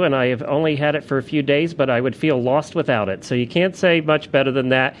brand new and I have only had it for a few days, but I would feel lost without it. So you can't say much better than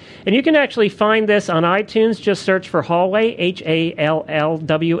that. And you can actually find this on iTunes. Just search for Hallway,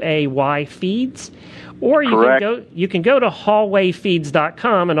 Hallway feeds. Or you can go to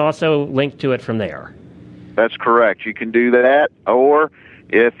hallwayfeeds.com and also link to it from there. That's correct. You can do that, or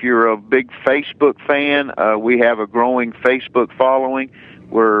if you're a big Facebook fan, we have a growing Facebook following.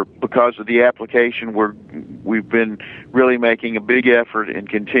 Because of the application, we've been really making a big effort in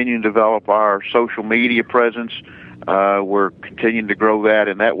continuing to develop our social media presence. We're continuing to grow that,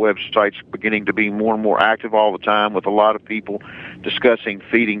 and that website's beginning to be more and more active all the time with a lot of people discussing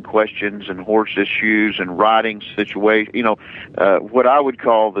feeding questions and horse issues and riding situations. What I would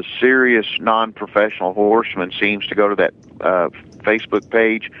call the serious non-professional horseman seems to go to that Facebook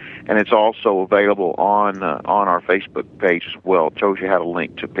page, and it's also available on our Facebook page as well. It shows you how to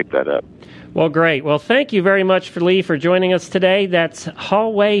link to pick that up. Well, great. Well, thank you very much, Lee, for joining us today. That's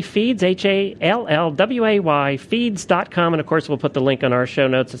Hallway Feeds, Hallway feeds.com. And, of course, we'll put the link on our show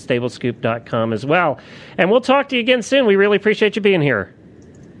notes at stablescoop.com as well. And we'll talk to you again soon. We really appreciate you being here.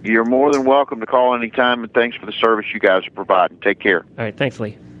 You're more than welcome to call anytime, and thanks for the service you guys are providing. Take care. All right. Thanks,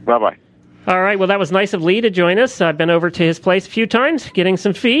 Lee. Bye-bye. All right, well, that was nice of Lee to join us. I've been over to his place a few times getting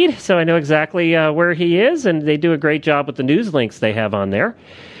some feed, so I know exactly where he is, and they do a great job with the news links they have on there.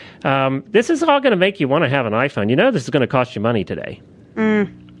 This is all going to make you want to have an iPhone. This is going to cost you money today.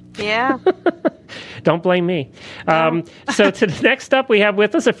 Yeah. Don't blame me. So next up, we have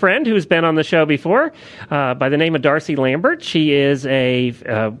with us a friend who's been on the show before by the name of Darcy Lambert. She is a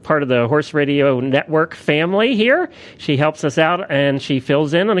part of the Horse Radio Network family here. She helps us out, and she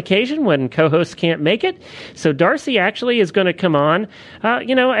fills in on occasion when co-hosts can't make it. So Darcy actually is going to come on,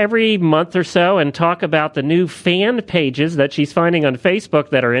 every month or so and talk about the new fan pages that she's finding on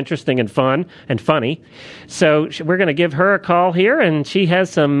Facebook that are interesting and fun and funny. So we're going to give her a call here, and she has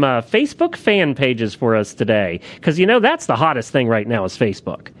some Facebook fan pages for us today, because that's the hottest thing right now is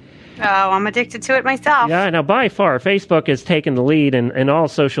Facebook. Oh, I'm addicted to it myself. Yeah, now by far, Facebook has taken the lead in all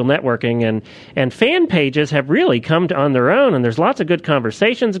social networking, and fan pages have really come on their own, and there's lots of good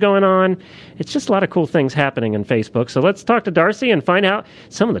conversations going on. It's just a lot of cool things happening in Facebook. So let's talk to Darcy and find out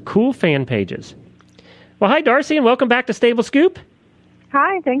some of the cool fan pages. Well, hi, Darcy, and welcome back to Stable Scoop.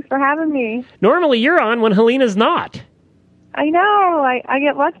 Hi, thanks for having me. Normally, you're on when Helena's not. I know. I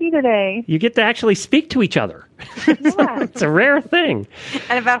get lucky today. You get to actually speak to each other. Yeah. It's a rare thing.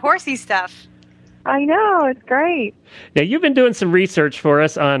 And about horsey stuff. I know. It's great. Now, you've been doing some research for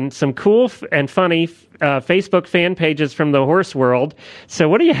us on some cool and funny Facebook fan pages from the horse world. So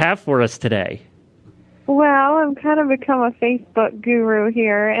what do you have for us today? Well, I've kind of become a Facebook guru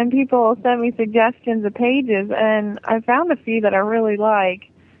here, and people send me suggestions of pages, and I found a few that I really like.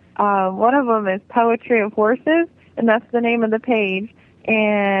 One of them is Poetry of Horses, and that's the name of the page.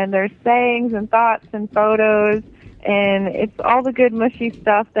 And there's sayings and thoughts and photos, and it's all the good mushy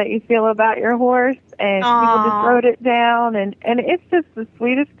stuff that you feel about your horse, and people just wrote it down, and it's just the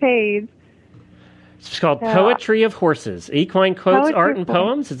sweetest page. It's called Poetry of Horses. Equine quotes, Poetry art, and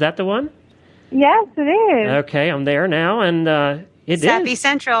poems. Is that the one? Yes, it is. Okay, I'm there now, and Sappy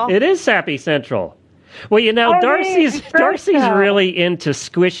Central. It is Sappy Central. Well, Darcy's really into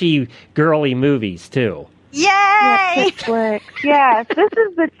squishy, girly movies, too. Yay! Yeah, chick flick. Yes, this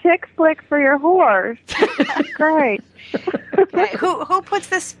is the chick flick for your horse. Great. Okay, who puts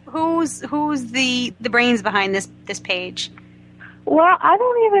this? Who's the brains behind this page? Well, I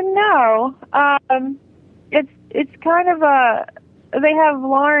don't even know. It's kind of they have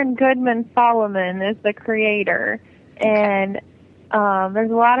Lauren Goodman Solomon as the creator, and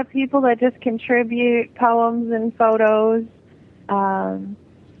there's a lot of people that just contribute poems and photos, and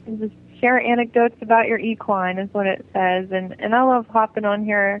just share anecdotes about your equine is what it says, and I love hopping on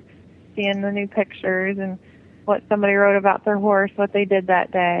here, seeing the new pictures and what somebody wrote about their horse, what they did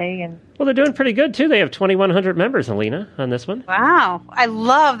that day, and. Well, they're doing pretty good, too. They have 2,100 members, Alina, on this one. Wow. I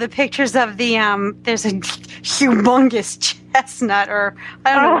love the pictures of the, there's a humongous chestnut, or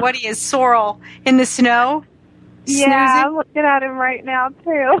I don't know what he is, sorrel, in the snow. Yeah, snoozing. I'm looking at him right now,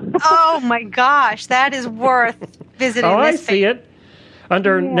 too. Oh, my gosh. That is worth visiting Oh, this I see it.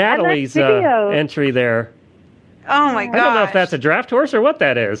 Under Natalie's entry there. Oh, my gosh. I don't know if that's a draft horse or what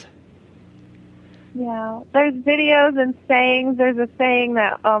that is. Yeah, there's videos and sayings. There's a saying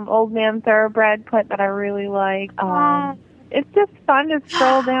that Old Man Thoroughbred put that I really like. It's just fun to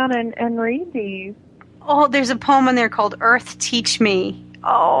scroll down and read these. Oh, there's a poem in there called Earth Teach Me.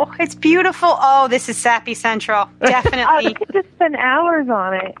 Oh, it's beautiful. Oh, this is Sappy Central. Definitely. You could just spend hours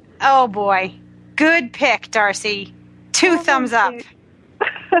on it. Oh, boy. Good pick, Darcy. 2 thumbs up.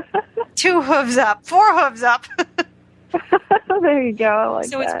 2 hooves up. 4 hooves up. There you go. I like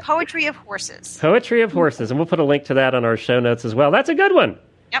so that. It's Poetry of Horses. Poetry of Horses, and we'll put a link to that on our show notes as well. That's a good one.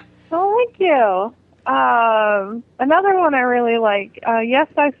 Yep. Oh, thank you. Another one I really like. Yes,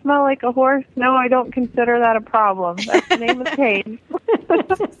 I smell like a horse. No, I don't consider that a problem. That's the name of the page.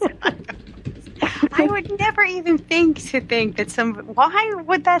 I would never even think that why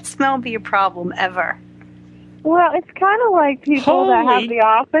would that smell be a problem ever? Well, it's kind of like people that have the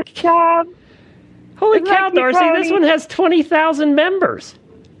office job. Holy cow, Darcy, this one has 20,000 members.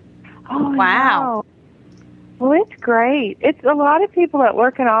 Oh, wow. Well, it's great. It's a lot of people that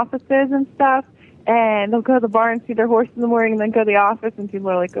work in offices and stuff, and they'll go to the barn and see their horse in the morning and then go to the office, and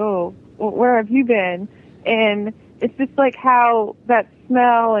people are like, oh, well, where have you been? And it's just like how that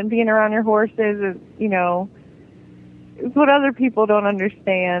smell and being around your horses is, it's what other people don't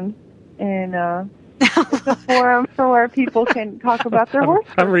understand. And it's a forum for where people can talk about their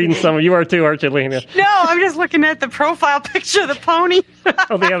horses. I'm reading some. You are too, aren't you, Lena? No, I'm just looking at the profile picture of the pony.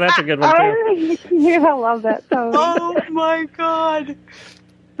 Oh, yeah, that's a good one, too. Yeah, I love that pony. Oh, my God.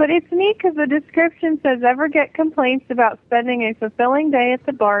 But it's neat because the description says, ever get complaints about spending a fulfilling day at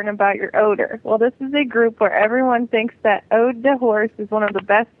the barn about your odor? Well, this is a group where everyone thinks that Ode to Horse is one of the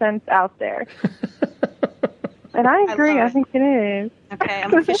best scents out there. And I agree. I think it is. Okay,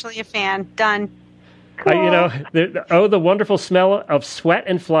 I'm officially a fan. Done. Cool. The wonderful smell of sweat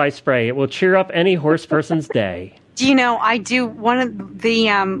and fly spray. It will cheer up any horse person's day. Do you know, I do, one of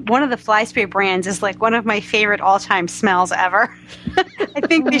the fly spray brands is like one of my favorite all-time smells ever. I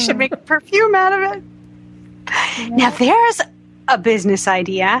think they should make a perfume out of it. Now, there's a business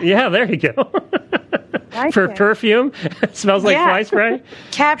idea. Yeah, there you go. For perfume, it smells like fly spray.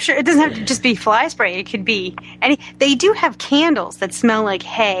 Capture, it doesn't have to just be fly spray. It could be they do have candles that smell like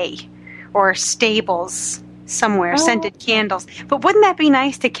hay or stables somewhere, scented candles. But wouldn't that be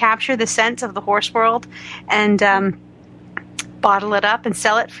nice to capture the scents of the horse world and bottle it up and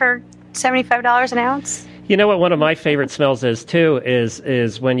sell it for $75 an ounce? You know what one of my favorite smells is, too,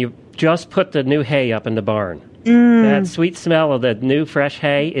 is when you just put the new hay up in the barn. That sweet smell of the new fresh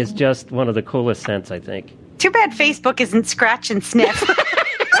hay is just one of the coolest scents, I think. Too bad Facebook isn't scratch and sniff.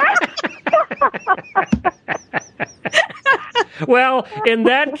 Well, in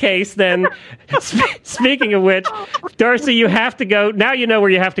that case, then, speaking of which, Darcy, you have to go. Now you know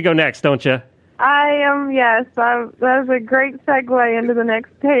where you have to go next, don't you? I am, yes. That's a great segue into the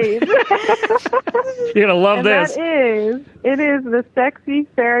next page. You're going to love this. It is the Sexy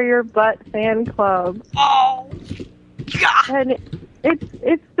Farrier Butt Fan Club. Oh, God. And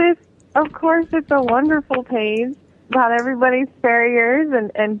it's this, of course, it's a wonderful page about everybody's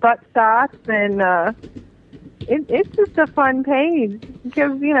farriers and butt shots, and it's just a fun page. It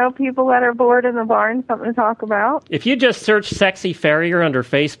gives, people that are bored in the barn something to talk about. If you just search Sexy Farrier under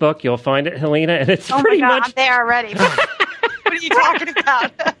Facebook, you'll find it, Helena, and it's pretty much... I'm there already. What are you talking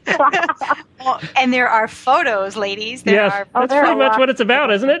about? Well, and there are photos, ladies. That's pretty much what it's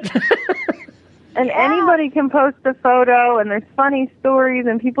about, isn't it? And anybody can post a photo, and there's funny stories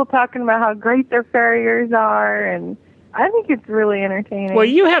and people talking about how great their farriers are, and I think it's really entertaining. Well,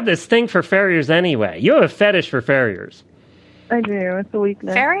 you have this thing for farriers anyway. You have a fetish for farriers. I do. It's a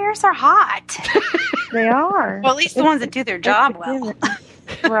weakness. Farriers are hot. They are. Well, at least the ones that do their job well.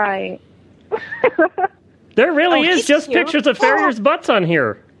 Right. There really is just cute. pictures of farriers' butts on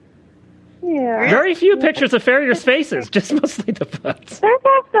here. Yeah. Very few pictures of farriers' faces, just mostly the butts. There's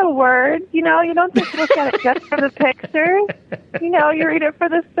also words. You don't just look at it just for the pictures. You read it for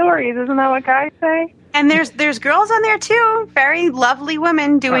the stories. Isn't that what guys say? And there's girls on there, too. Very lovely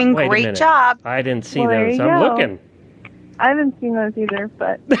women doing Wait a great minute. job. I didn't see There those. you I'm go. looking. I haven't seen those either,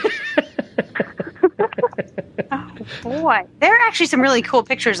 but... Oh, boy. There are actually some really cool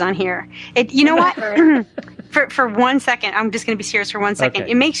pictures on here. You know what? For 1 second, I'm just going to be serious for 1 second.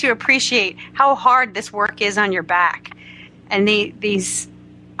 Okay. It makes you appreciate how hard this work is on your back. And these,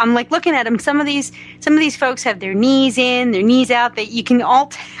 I'm like looking at them. Some of these folks have their knees in, their knees out. That you can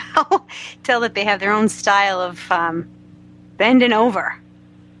all tell that they have their own style of bending over.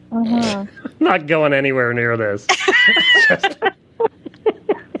 Uh-huh. Not going anywhere near this.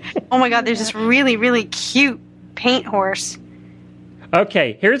 Oh my God! There's this really, really cute paint horse.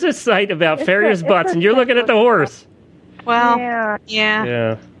 Okay, here's a site about farriers' butts, and you're looking at the horse. Well, Yeah. yeah.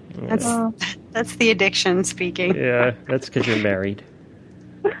 Yeah. That's the addiction speaking. Yeah, that's because you're married.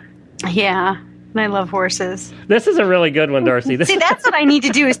 Yeah, and I love horses. This is a really good one, Darcy. See, that's what I need to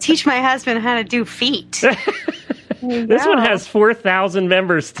do is teach my husband how to do feet. This one has 4,000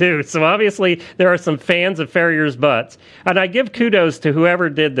 members, too. So obviously there are some fans of farriers' butts. And I give kudos to whoever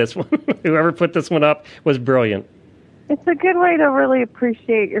did this one. Whoever put this one up was brilliant. It's a good way to really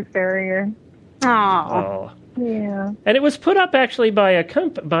appreciate your farrier. Oh, Yeah. And it was put up actually by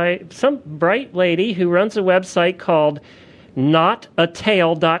by some bright lady who runs a website called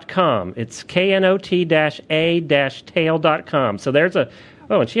notatale.com. It's knot-a-tail.com. So there's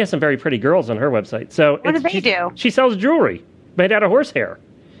and she has some very pretty girls on her website. So What do they do? She sells jewelry made out of horsehair.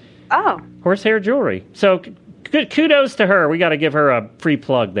 oh, Horsehair jewelry. So kudos to her. We got to give her a free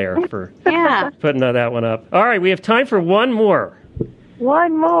plug there for yeah. putting that one up. All right, we have time for one more.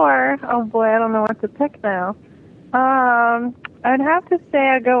 One more. Oh boy, I don't know what to pick now. I'd have to say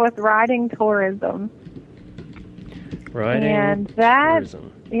I go with riding tourism. Riding And that,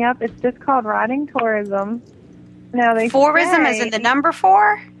 tourism. Yep, it's just called riding tourism. Now they Tourism say, is in the number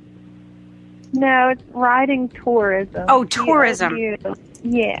 4? No, it's riding tourism. Oh, tourism.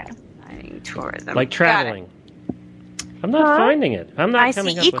 Yeah. Tourism. Like Got traveling. I'm not finding it. I'm not I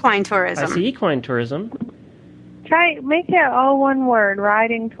coming see up with equine tourism. I see equine tourism. Make it all one word,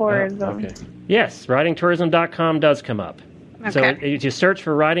 riding tourism. Oh, okay. Yes, ridingtourism.com does come up. So Okay. if you search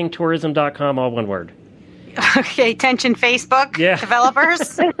for ridingtourism.com, all one word. Okay, attention Facebook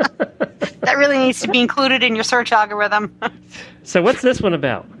developers. That really needs to be included in your search algorithm. So what's this one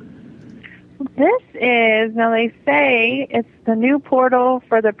about? This is, now they say it's the new portal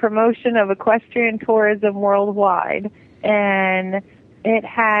for the promotion of equestrian tourism worldwide. And it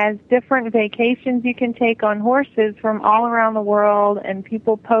has different vacations you can take on horses from all around the world, and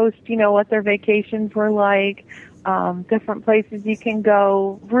people post, what their vacations were like, different places you can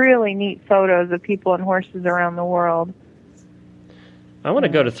go, really neat photos of people and horses around the world. I want to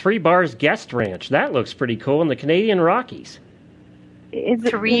go to 3 Bars Guest Ranch. That looks pretty cool in the Canadian Rockies. It's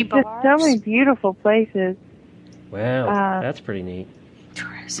just Bars? so many beautiful places. Wow, that's pretty neat.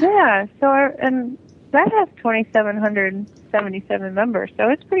 Tourism. Yeah, and that has 2,777 members, so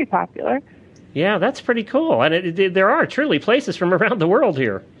it's pretty popular. Yeah, that's pretty cool. And there are truly places from around the world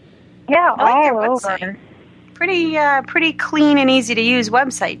here. Yeah, I like their all website. over. Pretty clean and easy to use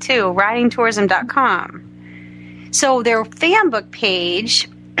website too. Ridingtourism.com. So their fan book page.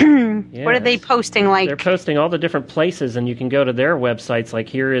 What are they posting like? They're posting all the different places, and you can go to their websites. Like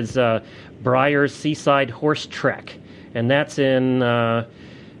here is Briar's Seaside Horse Trek, and that's in I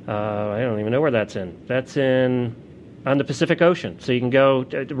don't even know where that's in. That's on the Pacific Ocean, so you can go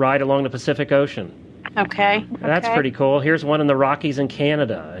ride along the Pacific Ocean. Okay. That's pretty cool. Here's one in the Rockies in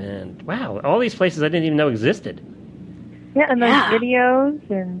Canada, and wow, all these places I didn't even know existed. Yeah, and those videos,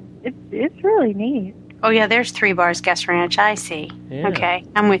 and it's really neat. Oh yeah, there's 3 Bars Guest Ranch. I see. Yeah. Okay,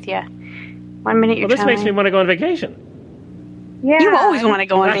 I'm with you. 1 minute. Well, this makes me want to go on vacation. Yeah. You always want to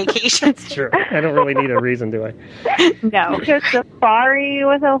go on vacation. Sure. I don't really need a reason, do I? No. Just safari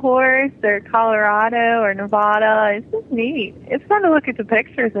with a horse, or Colorado, or Nevada. It's just neat. It's fun to look at the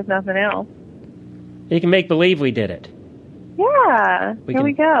pictures, if nothing else. You can make believe we did it. Yeah, here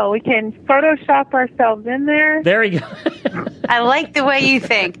we go. We can Photoshop ourselves in there. There you go. I like the way you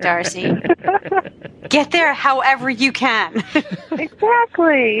think, Darcy. Get there however you can.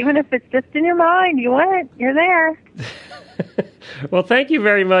 Exactly. Even if it's just in your mind, you went, you're there. Well, thank you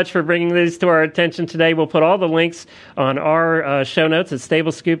very much for bringing these to our attention today. We'll put all the links on our show notes at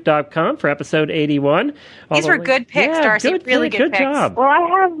stablescoop.com for episode 81. These were good picks, Darcy. Really good picks. Good job. Well,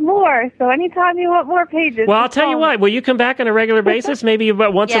 I have more, so anytime you want more pages. Well, I'll tell you what. Will you come back on a regular basis? Maybe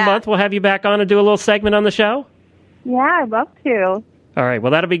about once a month we'll have you back on and do a little segment on the show? Yeah, I'd love to. All right.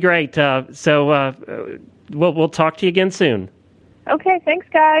 Well, that'll be great. So we'll talk to you again soon. Okay. Thanks,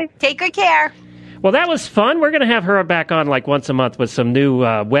 guys. Take good care. Well, that was fun. We're going to have her back on like once a month with some new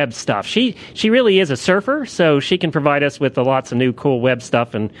web stuff. She really is a surfer, so she can provide us with lots of new cool web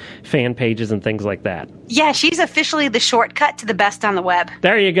stuff and fan pages and things like that. Yeah, she's officially the shortcut to the best on the web.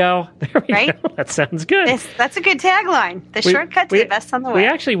 There you go. There we go. That sounds good. That's a good tagline. The shortcut to the best on the web. We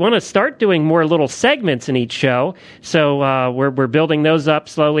actually want to start doing more little segments in each show, so we're building those up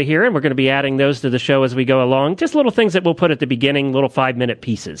slowly here, and we're going to be adding those to the show as we go along. Just little things that we'll put at the beginning, little 5-minute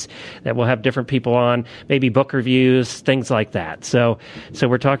pieces that we'll have different people on, maybe book reviews, things like that. So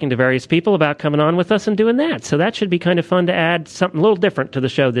we're talking to various people about coming on with us and doing that. So that should be kind of fun to add something a little different to the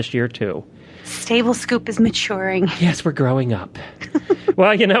show this year, too. Stable Scoop is maturing. Yes, we're growing up.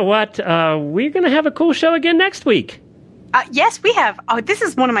 Well, you know what? We're going to have a cool show again next week. Yes, we have. Oh, this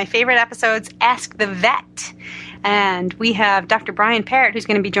is one of my favorite episodes, Ask the Vet. And we have Dr. Brian Parrott, who's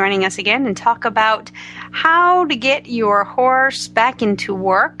going to be joining us again and talk about how to get your horse back into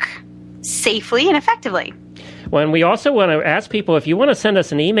work safely and effectively. Well, and we also want to ask people, if you want to send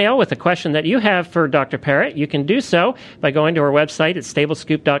us an email with a question that you have for Dr. Parrott, you can do so by going to our website at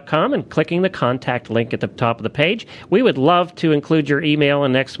stablescoop.com and clicking the contact link at the top of the page. We would love to include your email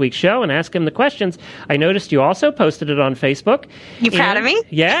in next week's show and ask him the questions. I noticed you also posted it on Facebook. You proud of me?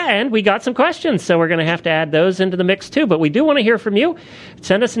 Yeah, and we got some questions, so we're going to have to add those into the mix too. But we do want to hear from you.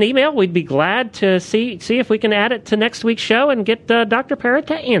 Send us an email. We'd be glad to see if we can add it to next week's show and get Dr. Parrott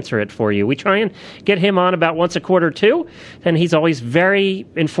to answer it for you. We try and get him on about once a quarter too, and he's always very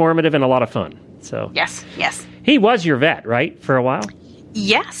informative and a lot to So yes. He was your vet, right, for a while?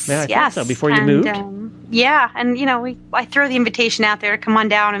 Yes, yeah, I thought so, before you moved. Yeah, and I throw the invitation out there to come on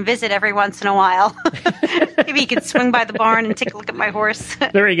down and visit every once in a while. Maybe you could swing by the barn and take a look at my horse.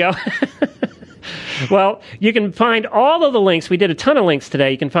 There you go. Well, you can find all of the links. We did a ton of links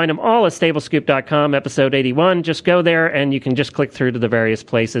today. You can find them all at stablescoop.com, episode 81. Just go there, and you can just click through to the various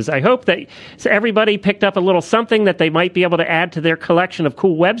places. I hope that everybody picked up a little something that they might be able to add to their collection of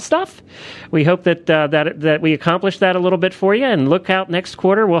cool web stuff. We hope that that we accomplished that a little bit for you. And look out next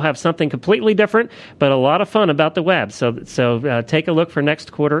quarter. We'll have something completely different, but a lot of fun about the web. So take a look for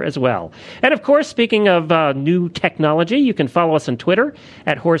next quarter as well. And, of course, speaking of new technology, you can follow us on Twitter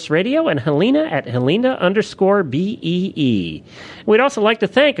at Horse Radio and Helena at Helena_BEE. We'd also like to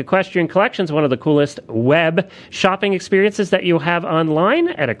thank Equestrian Collections, one of the coolest web shopping experiences that you have online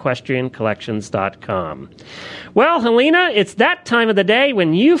at equestriancollections.com. Well, Helena, it's that time of the day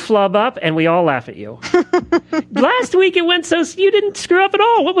when you flub up and we all laugh at you. Last week it went so you didn't screw up at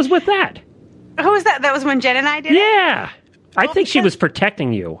all. What was with that? Who was that? That was when Jen and I did it? Yeah. I think she was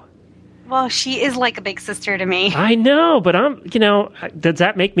protecting you. Well, she is like a big sister to me. I know, but does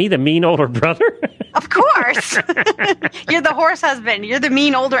that make me the mean older brother? Of course. You're the horse husband. You're the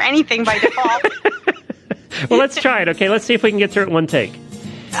mean older anything by default. Well, let's try it, okay? Let's see if we can get through it in one take.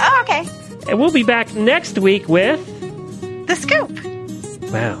 Oh, okay. And we'll be back next week with... The Scoop.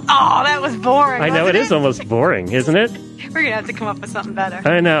 Wow. Oh, that was boring. I know, it is almost boring, isn't it? We're going to have to come up with something better.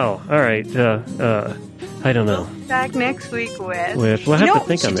 I know. All right. I don't know. Back next week with... We'll have to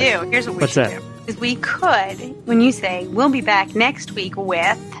think on that. Here's what we What's should that? do. Is we could, when you say we'll be back next week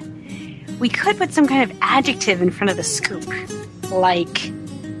with, we could put some kind of adjective in front of the scoop. Like,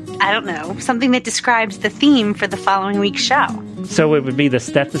 I don't know, something that describes the theme for the following week's show. So it would be the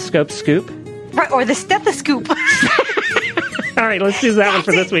stethoscope scoop? Right, or the stethoscope. All right, let's do that one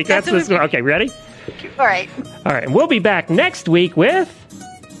for this week. That's the scoop. Okay, ready? All right. All right, and we'll be back next week with...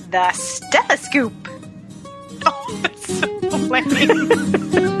 The stethoscope. Oh, that's so lame.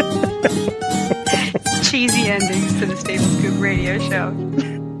 Cheesy endings to the Stable Scoop radio show.